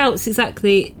 whereabouts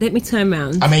exactly... Let me turn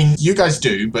around. I mean, you guys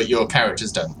do, but your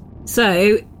characters don't.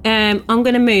 So, I'm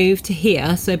going to move to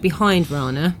here, so behind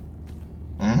Rana.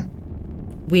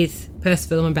 With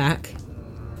Percival on my back.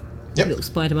 Yep. Little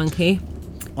spider monkey.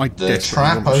 I The desperately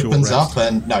trap want a short opens rest. up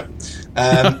and... No.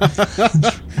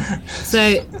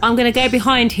 So, I'm going to go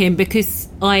behind him because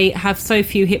I have so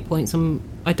few hit points.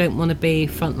 I don't want to be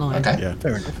front line. Okay. Yeah.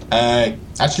 Fair enough.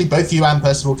 Actually, both you and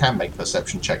Percival can make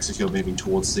perception checks if you're moving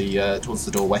towards the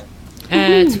doorway.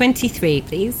 23,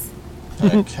 please.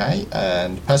 Okay,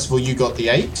 and Percival, you got the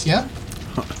 8, yeah?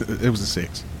 It was a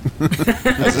 6.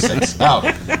 That's a 6. Oh,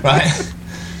 right.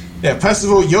 Yeah,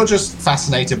 Percival, you're just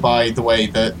fascinated by the way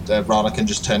that Rana can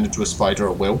just turn into a spider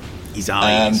at will. His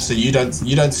eyes. So you don't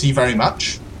see very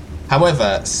much.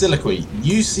 However, Soliloquy,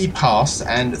 you see past,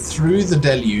 and through the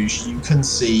deluge, you can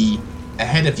see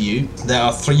ahead of you there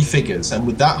are 3 figures, and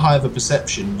with that high of a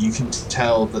perception, you can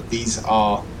tell that these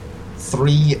are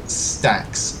 3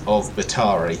 stacks of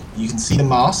Batari. You can see the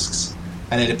masks,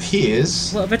 and it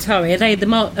appears What about Atari? Are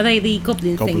they the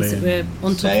goblin things that were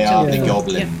on top they of each are other? the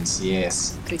goblins.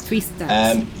 Yes. Yeah. Okay, 3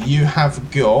 stacks. You have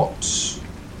got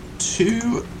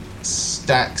 2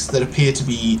 stacks that appear to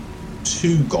be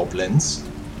 2 goblins,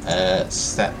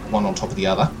 step one on top of the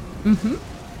other.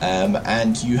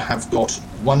 And you have got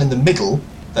one in the middle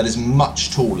that is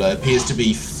much taller. Appears to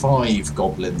be 5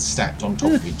 goblins stacked on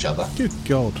top of each other. Good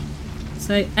God.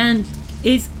 So, and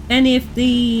is any of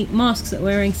the masks that we're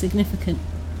wearing significant?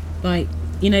 Like,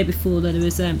 you know, before there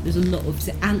was a lot of, is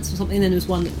it ants or something, and then there was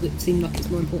one that seemed like it's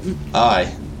more important.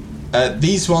 Aye.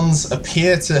 These ones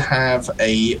appear to have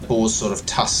a boar's sort of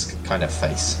tusk kind of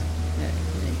face.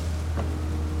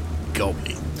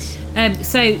 Goblin.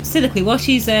 So, Soliloquy, while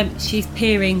she's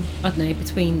peering, I don't know,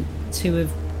 between 2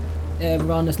 of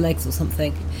Rana's legs or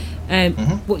something,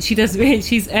 what she does,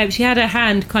 she had her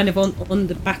hand kind of on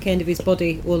the back end of his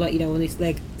body, or like, you know, on his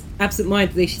leg,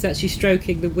 absent-mindedly, she's actually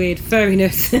stroking the weird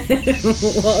furriness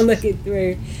while I'm looking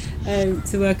through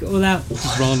to work it all out.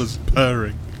 Rana's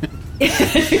purring.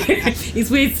 His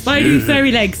weird spiny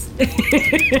furry legs.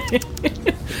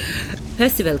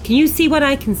 Percival, can you see what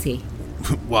I can see?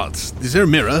 What? Is there a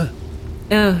mirror?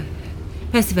 Oh,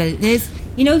 Percival, there's,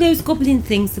 you know those goblin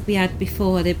things that we had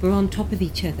before that were on top of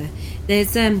each other?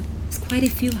 There's quite a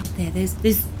few up there.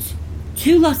 There's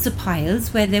two lots of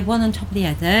piles where they're one on top of the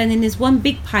other, and then there's one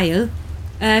big pile,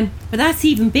 but that's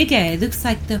even bigger. It looks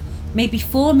like maybe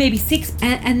 4, maybe 6,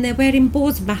 and they're wearing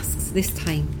boar's masks this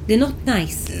time. They're not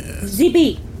nice. Yes.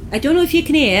 Zibby, I don't know if you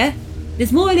can hear.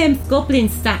 There's more of them goblin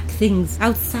stack things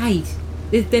outside.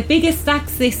 They're bigger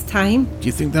stacks this time. Do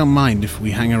you think they'll mind if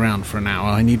we hang around for an hour?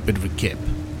 I need a bit of a kip.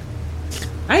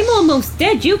 I'm almost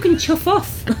dead. You can chuff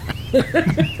off.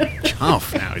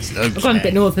 Chuff now, it's okay. I've gone a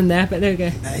bit northern there, but there we go.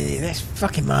 Hey, that's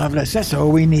fucking marvellous. That's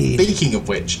all we need. Speaking of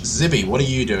which, Zibby, what are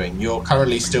you doing? You're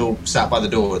currently still sat by the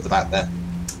door at the back there,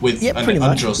 with an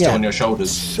Undril still on your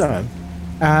shoulders. So,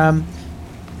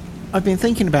 I've been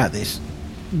thinking about this.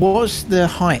 What's the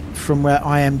height from where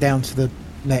I am down to the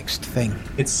next thing?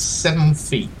 It's 7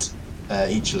 feet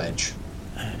each ledge.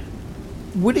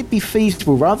 Would it be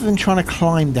feasible, rather than trying to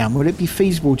climb down, would it be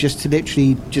feasible just to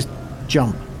literally just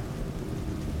jump?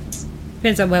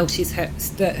 Depends on how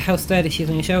sturdy she is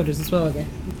on your shoulders as well, I guess.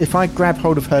 If I grab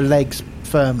hold of her legs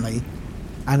firmly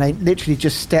and I literally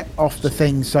just step off the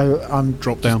thing, so I'm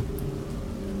dropping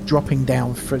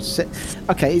down for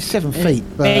okay, it's 7 feet,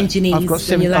 but I've got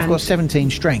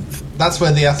 17 strength. That's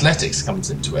where the athletics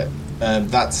comes into it.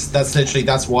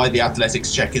 That's why the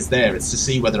athletics check is there. It's to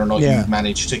see whether or not you've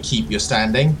managed to keep your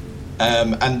standing.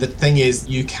 And the thing is,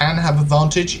 you can have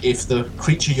advantage if the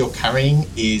creature you're carrying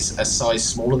is a size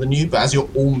smaller than you, but as you're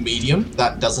all medium,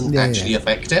 that doesn't actually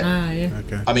affect it.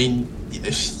 Okay. I mean,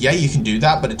 yeah, you can do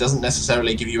that, but it doesn't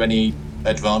necessarily give you any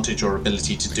advantage or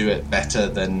ability to do it better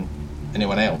than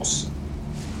anyone else.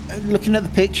 Looking at the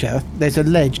picture, there's a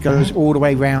ledge goes all the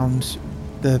way round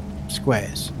the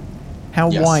squares. How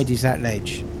wide is that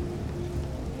ledge?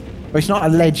 Well, it's not a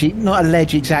ledge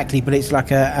exactly, but it's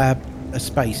like a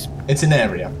space. It's an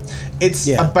area. It's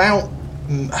about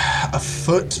a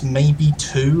foot, maybe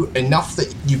 2, enough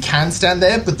that you can stand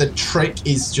there, but the trick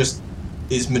is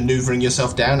maneuvering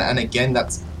yourself down, and again,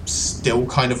 that's still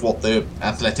kind of what the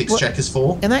athletics check is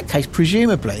for. In that case,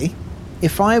 presumably,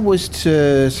 if I was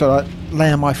to sort of lay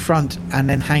on my front and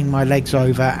then hang my legs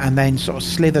over and then sort of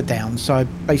slither down, so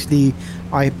basically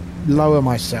I lower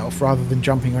myself rather than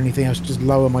jumping or anything else, just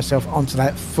lower myself onto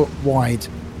that foot-wide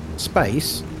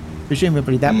space,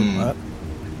 presumably that would work.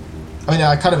 I mean,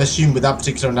 I kind of assume with that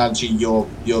particular analogy, you're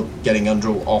getting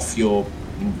Undril off your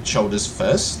shoulders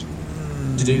first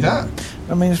to do that.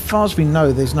 I mean, as far as we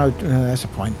know, there's no. That's a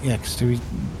point. Yeah, because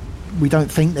we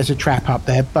don't think there's a trap up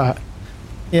there, but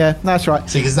yeah, that's right.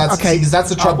 See, because that's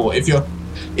the trouble. If you're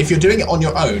doing it on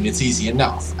your own, it's easy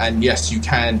enough, and yes, you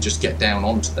can just get down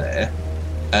onto there.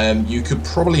 You could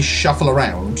probably shuffle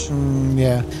around.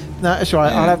 Yeah, no, that's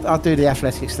right. Yeah. I'll do the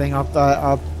athletics thing.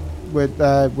 We'll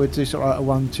do sort of like a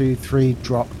 1, 2, 3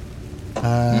 drop.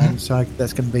 So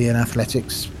that's going to be an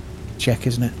athletics check,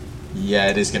 isn't it? Yeah,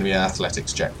 it is going to be an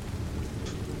athletics check.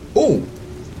 Oh,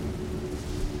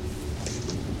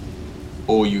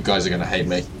 you guys are going to hate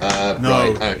me. No.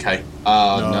 Right. Okay.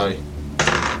 No.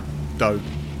 Don't.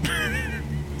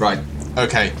 Right.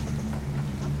 Okay.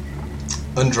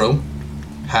 Undril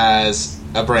has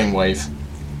a brainwave.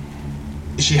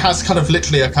 She has kind of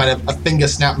literally a finger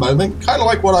snap moment, kind of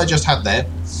like what I just had there,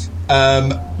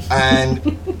 and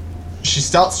she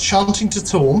starts chanting to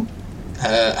Torm,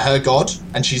 her god,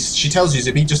 and she tells you,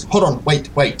 Zibby, just hold on, wait,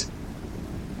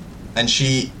 and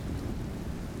she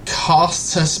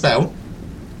casts her spell,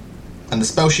 and the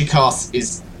spell she casts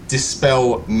is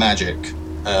Dispel Magic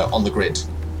on the grid,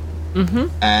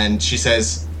 and she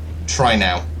says, try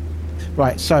now.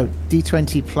 Right, so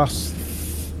D20 plus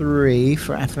 3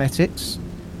 for athletics.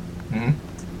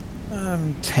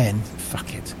 10.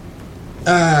 Fuck it.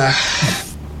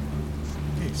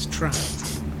 It's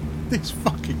trapped. This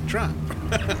fucking trap.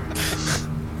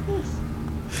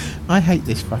 I hate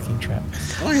this fucking trap.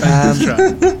 I hate this trap.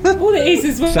 All it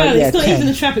is well, so, it's not 10. Even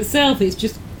a trap itself, it's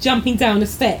just jumping down a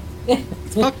step.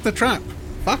 Fuck the trap.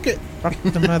 Fuck it. Fuck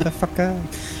the motherfucker.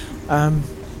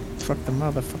 Fuck the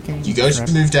motherfucking You go to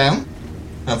move down.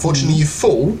 Unfortunately, you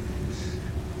fall.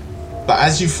 But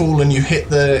as you fall and you hit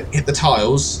the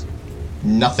tiles,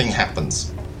 nothing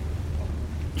happens.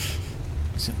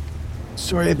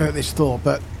 Sorry about this thought,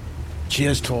 but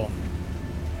cheers, Torm.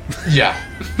 Yeah.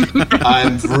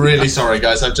 I'm really sorry,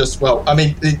 guys.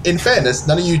 In fairness,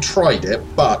 none of you tried it,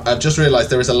 but I've just realised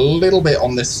there is a little bit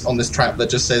on this trap that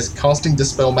just says casting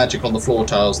Dispel Magic on the floor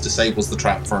tiles disables the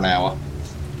trap for an hour.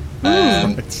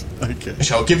 Okay.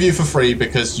 Which I'll give you for free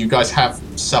because you guys have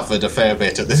suffered a fair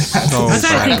bit at this hand. Oh,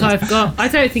 I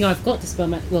don't think I've got Dispel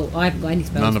Magic. Well, I haven't got any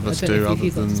spells. None of us do, other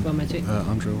than Dispel Magic.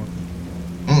 Undril.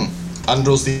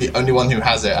 Undril's the only one who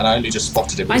has it, and I only just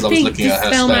spotted it because I was looking at her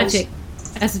Dispel spells. Magic,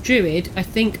 as a druid, I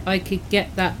think I could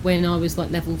get that when I was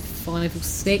like level 5 or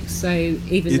 6. So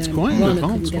even It's though quite an Rana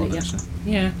advanced couldn't one, get it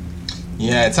actually. yet.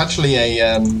 Yeah, it's actually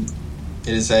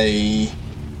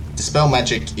Dispel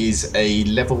Magic is a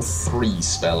level 3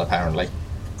 spell, apparently.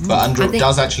 But Undril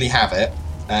does actually have it,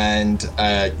 and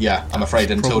I'm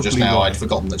afraid until just now I'd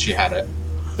forgotten that she had it.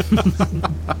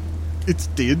 It's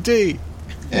D&D.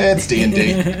 Yeah, it's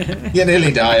D&D. You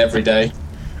nearly die every day.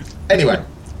 Anyway.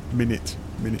 Minute,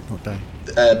 not day.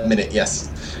 Minute,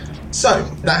 yes. So,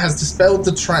 that has dispelled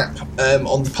the trap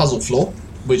on the puzzle floor,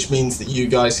 which means that you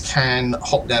guys can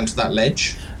hop down to that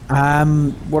ledge. What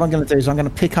I'm going to do is I'm going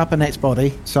to pick up Annette's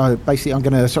body. So basically, I'm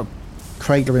going to sort of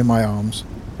cradle her in my arms.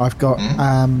 I've got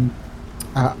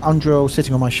Undril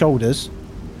sitting on my shoulders.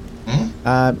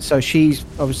 So she's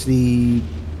obviously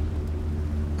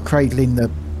cradling the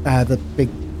big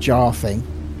jar thing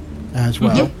as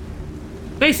well.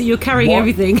 Basically, you're carrying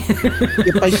everything.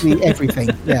 Yeah, basically everything.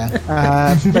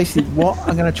 Yeah. Basically, what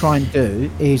I'm going to try and do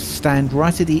is stand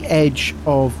right at the edge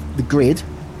of the grid.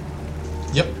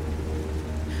 Yep.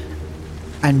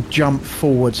 And jump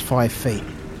forwards 5 feet.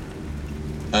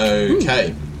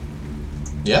 Okay.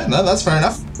 Yeah, no, that's fair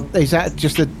enough. Is that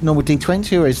just a normal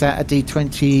D20, or is that a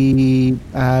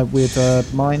D20 with a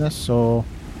minus, or?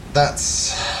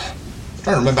 That's... I'm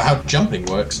trying to remember how jumping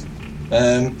works.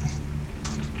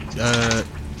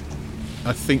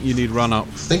 I think you need run up.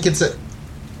 I think it's a...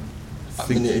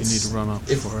 You need to run up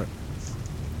for it.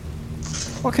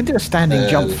 Well, I can do a standing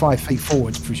jump 5 feet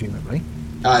forwards, presumably.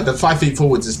 But 5 feet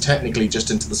forwards is technically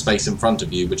just into the space in front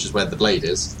of you, which is where the blade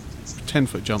is.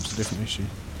 10-foot jump's a different issue.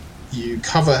 You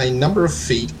cover a number of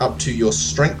feet up to your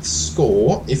strength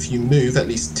score if you move at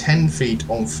least 10 feet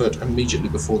on foot immediately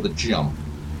before the jump.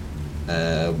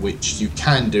 Which you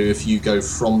can do if you go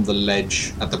from the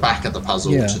ledge at the back of the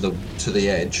puzzle to the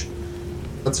edge.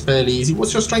 That's fairly easy.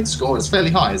 What's your strength score? It's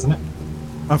fairly high, isn't it?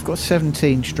 I've got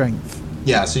 17 strength.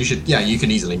 Yeah, so you should. Yeah, you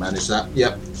can easily manage that.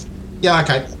 Yep. Yeah,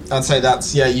 okay. I'd say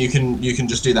that's. Yeah, you can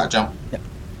just do that jump. Yep.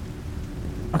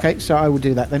 Okay, so I will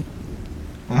do that then.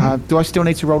 Do I still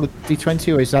need to roll a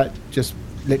d20, or is that just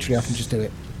literally I can just do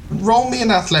it? Roll me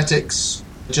an athletics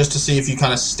just to see if you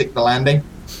kind of stick the landing.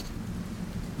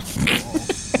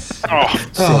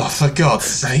 Oh, for God's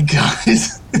sake,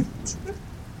 guys.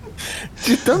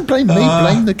 Just don't blame me,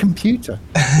 blame the computer.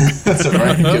 That's a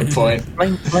very good point.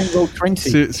 Blame roll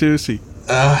 20. Seriously,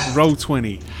 roll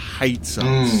 20 hates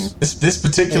us. This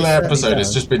particular episode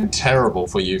has just been terrible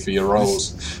for you for your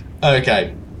rolls.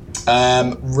 Okay.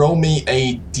 Roll me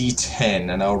a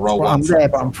d10 and I'll roll one. I'm there,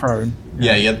 but I'm prone.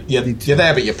 Yeah, you're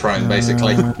there, but you're prone,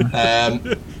 basically.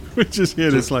 We're just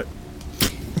here, it's like...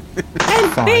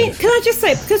 Can I just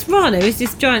say, because Rana is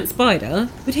this giant spider,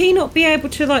 would he not be able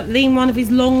to like lean one of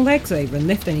his long legs over and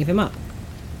lift any of him up?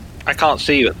 I can't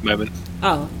see you at the moment.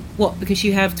 Oh, what? Because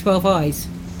you have 12 eyes.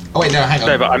 Oh wait, no, hang on.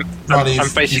 No, but Rana, I'm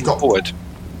facing forward.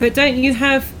 But don't you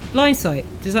have blind sight?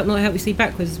 Does that not help you see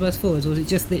backwards as well as forwards, or is it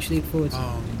just literally forwards?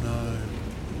 Oh no!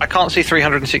 I can't see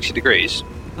 360 degrees.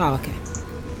 Oh, okay.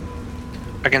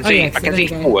 I can see. I can see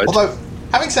forward. Although,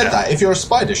 having said that, if you're a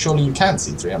spider, surely you can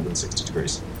see 360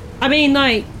 degrees. I mean,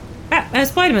 like,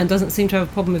 Spider-Man doesn't seem to have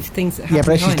a problem with things that happen. Yeah,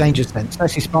 but it's his danger sense.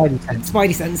 That's his Spidey sense.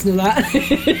 Spidey sense and all that.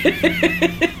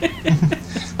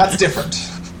 That's different.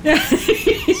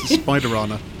 It's a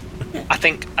Spider-Rana. I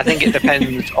think it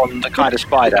depends on the kind of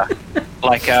spider.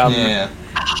 Like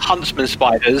huntsman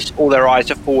spiders, all their eyes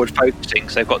are forward focusing,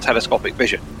 so they've got telescopic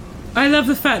vision. I love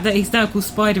the fact that he's now called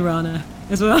Spider-Rana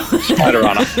as well.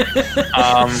 Spider-Rana.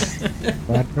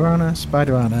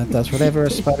 Spider-Rana does whatever a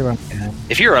Spider-Rana can.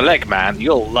 If you're a leg man,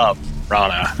 you'll love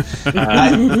Rana.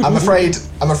 I'm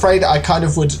afraid I kind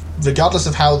of would, regardless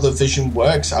of how the vision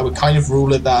works, I would kind of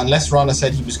rule it that unless Rana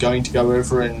said he was going to go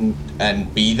over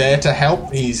and be there to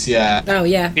help, he's Oh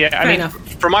yeah. Fair enough.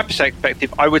 From my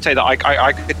perspective, I would say that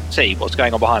I could see what's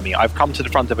going on behind me. I've come to the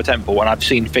front of a temple and I've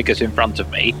seen figures in front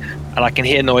of me, and I can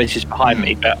hear noises behind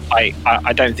me, but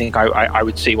I don't think I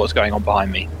would see what's going on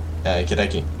behind me.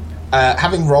 Okey-dokey.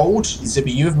 Having rolled,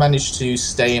 Zibby, you have managed to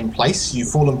stay in place. You've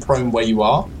fallen prone where you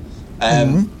are.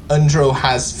 Undril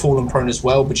has fallen prone as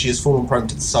well, but she has fallen prone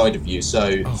to the side of you.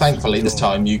 So thankfully, this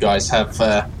time you guys have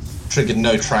triggered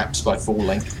no traps by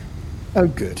falling. Oh,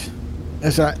 good.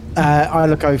 As I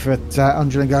look over at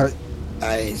Angela and go,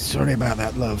 hey, sorry about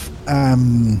that, love. I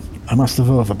must have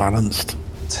overbalanced.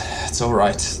 It's all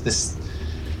right. This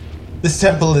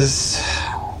temple is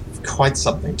quite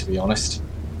something, to be honest.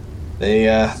 They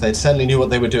certainly knew what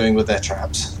they were doing with their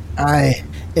traps.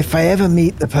 If I ever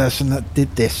meet the person that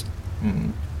did this,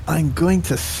 I'm going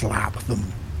to slap them.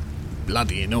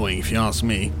 Bloody annoying, if you ask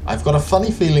me. I've got a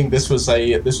funny feeling this was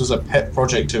a pet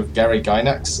project of Gary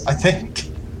Gygax, I think,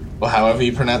 or however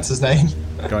you pronounce his name.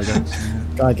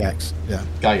 Gygax, yeah.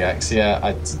 Gygax, yeah.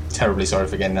 I'm terribly sorry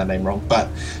for getting that name wrong, but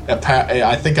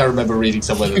I think I remember reading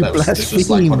somewhere that this was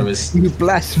like one of his. You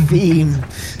blaspheme!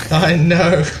 I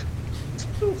know.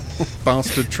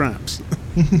 Bastard traps.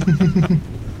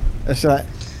 It's like,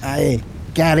 hey,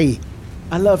 Gary,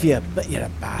 I love you, but you're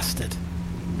a bastard.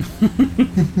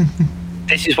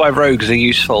 This is why rogues are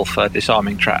useful for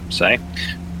disarming traps, eh?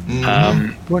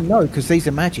 Well, no, because these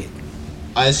are magic.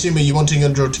 I assume, are you wanting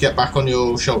Undra to get back on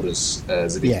your shoulders,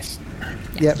 Zibby? Yes.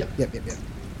 Yep.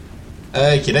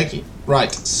 Okie dokie.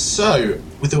 Right, so,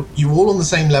 with you all on the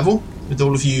same level, with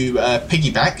all of you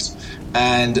piggybacked,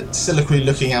 and Siliqui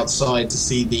looking outside to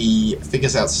see the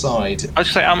figures outside. I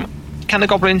was say, can the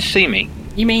goblins see me?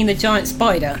 You mean the giant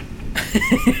spider?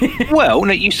 Well,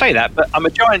 no, you say that, but I'm a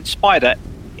giant spider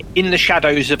in the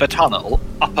shadows of a tunnel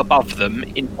up above them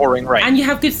in pouring rain. And you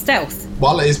have good stealth.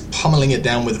 While it is pummeling it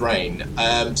down with rain.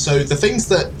 So the things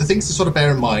to sort of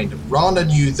bear in mind, Rana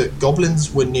knew that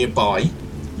goblins were nearby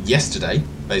yesterday,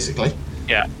 basically.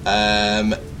 Yeah.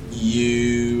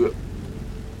 You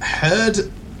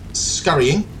heard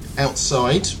scurrying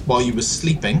outside while you were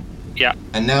sleeping. Yeah.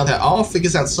 And now there are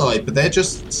figures outside, but they're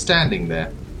just standing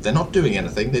there. They're not doing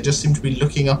anything. They just seem to be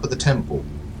looking up at the temple,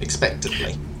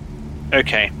 expectantly.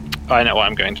 Okay, I know what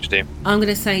I'm going to do. I'm going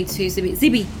to say to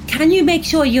Zibby, can you make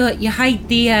sure you hide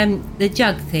the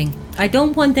jug thing? I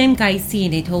don't want them guys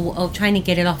seeing it or trying to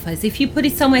get it off us. If you put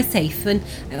it somewhere safe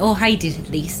or hide it at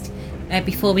least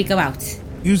before we go out.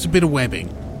 Use a bit of webbing.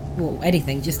 Well,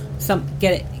 anything, just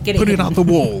get it. Put it up the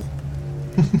wall.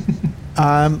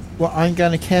 Well, I'm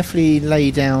going to carefully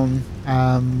lay down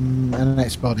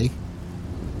Annette's body.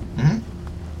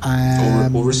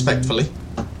 Or respectfully.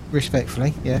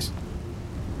 Respectfully, yes.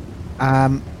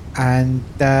 And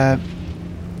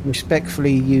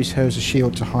respectfully use her as a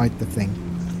shield to hide the thing.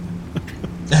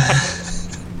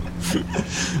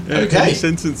 Okay. Any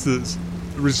sentences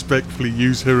respectfully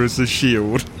use her as a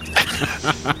shield.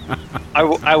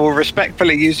 I will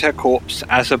respectfully use her corpse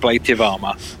as ablative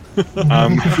armour.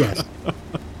 Yes.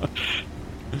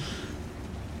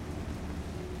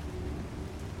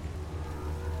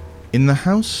 In the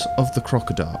house of the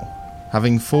crocodile,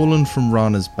 having fallen from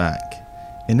Rana's back,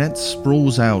 Annette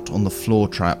sprawls out on the floor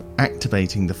trap,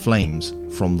 activating the flames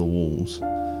from the walls.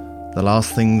 The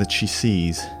last thing that she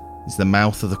sees is the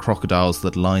mouth of the crocodiles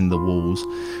that line the walls,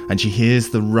 and she hears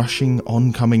the rushing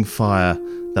oncoming fire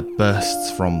that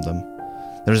bursts from them.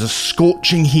 There is a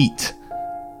scorching heat,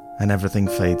 and everything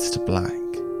fades to black.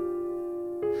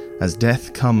 As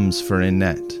death comes for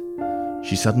Annette,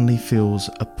 she suddenly feels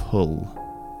a pull.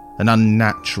 An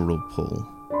unnatural pull.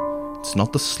 It's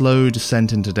not the slow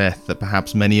descent into death that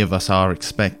perhaps many of us are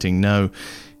expecting. No,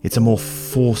 it's a more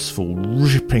forceful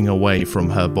ripping away from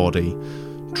her body,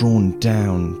 drawn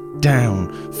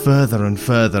down, further and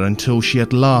further, until she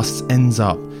at last ends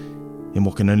up in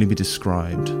what can only be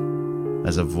described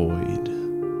as a void.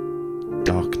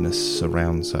 Darkness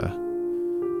surrounds her.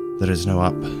 There is no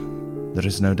up, there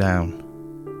is no down,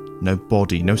 no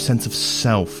body, no sense of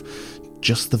self,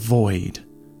 just the void.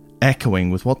 Echoing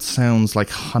with what sounds like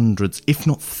hundreds, if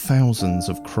not thousands,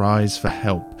 of cries for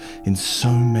help in so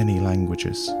many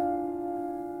languages.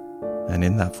 And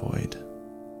in that void,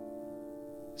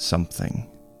 something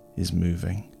is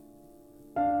moving.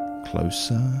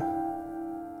 Closer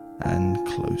and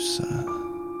closer.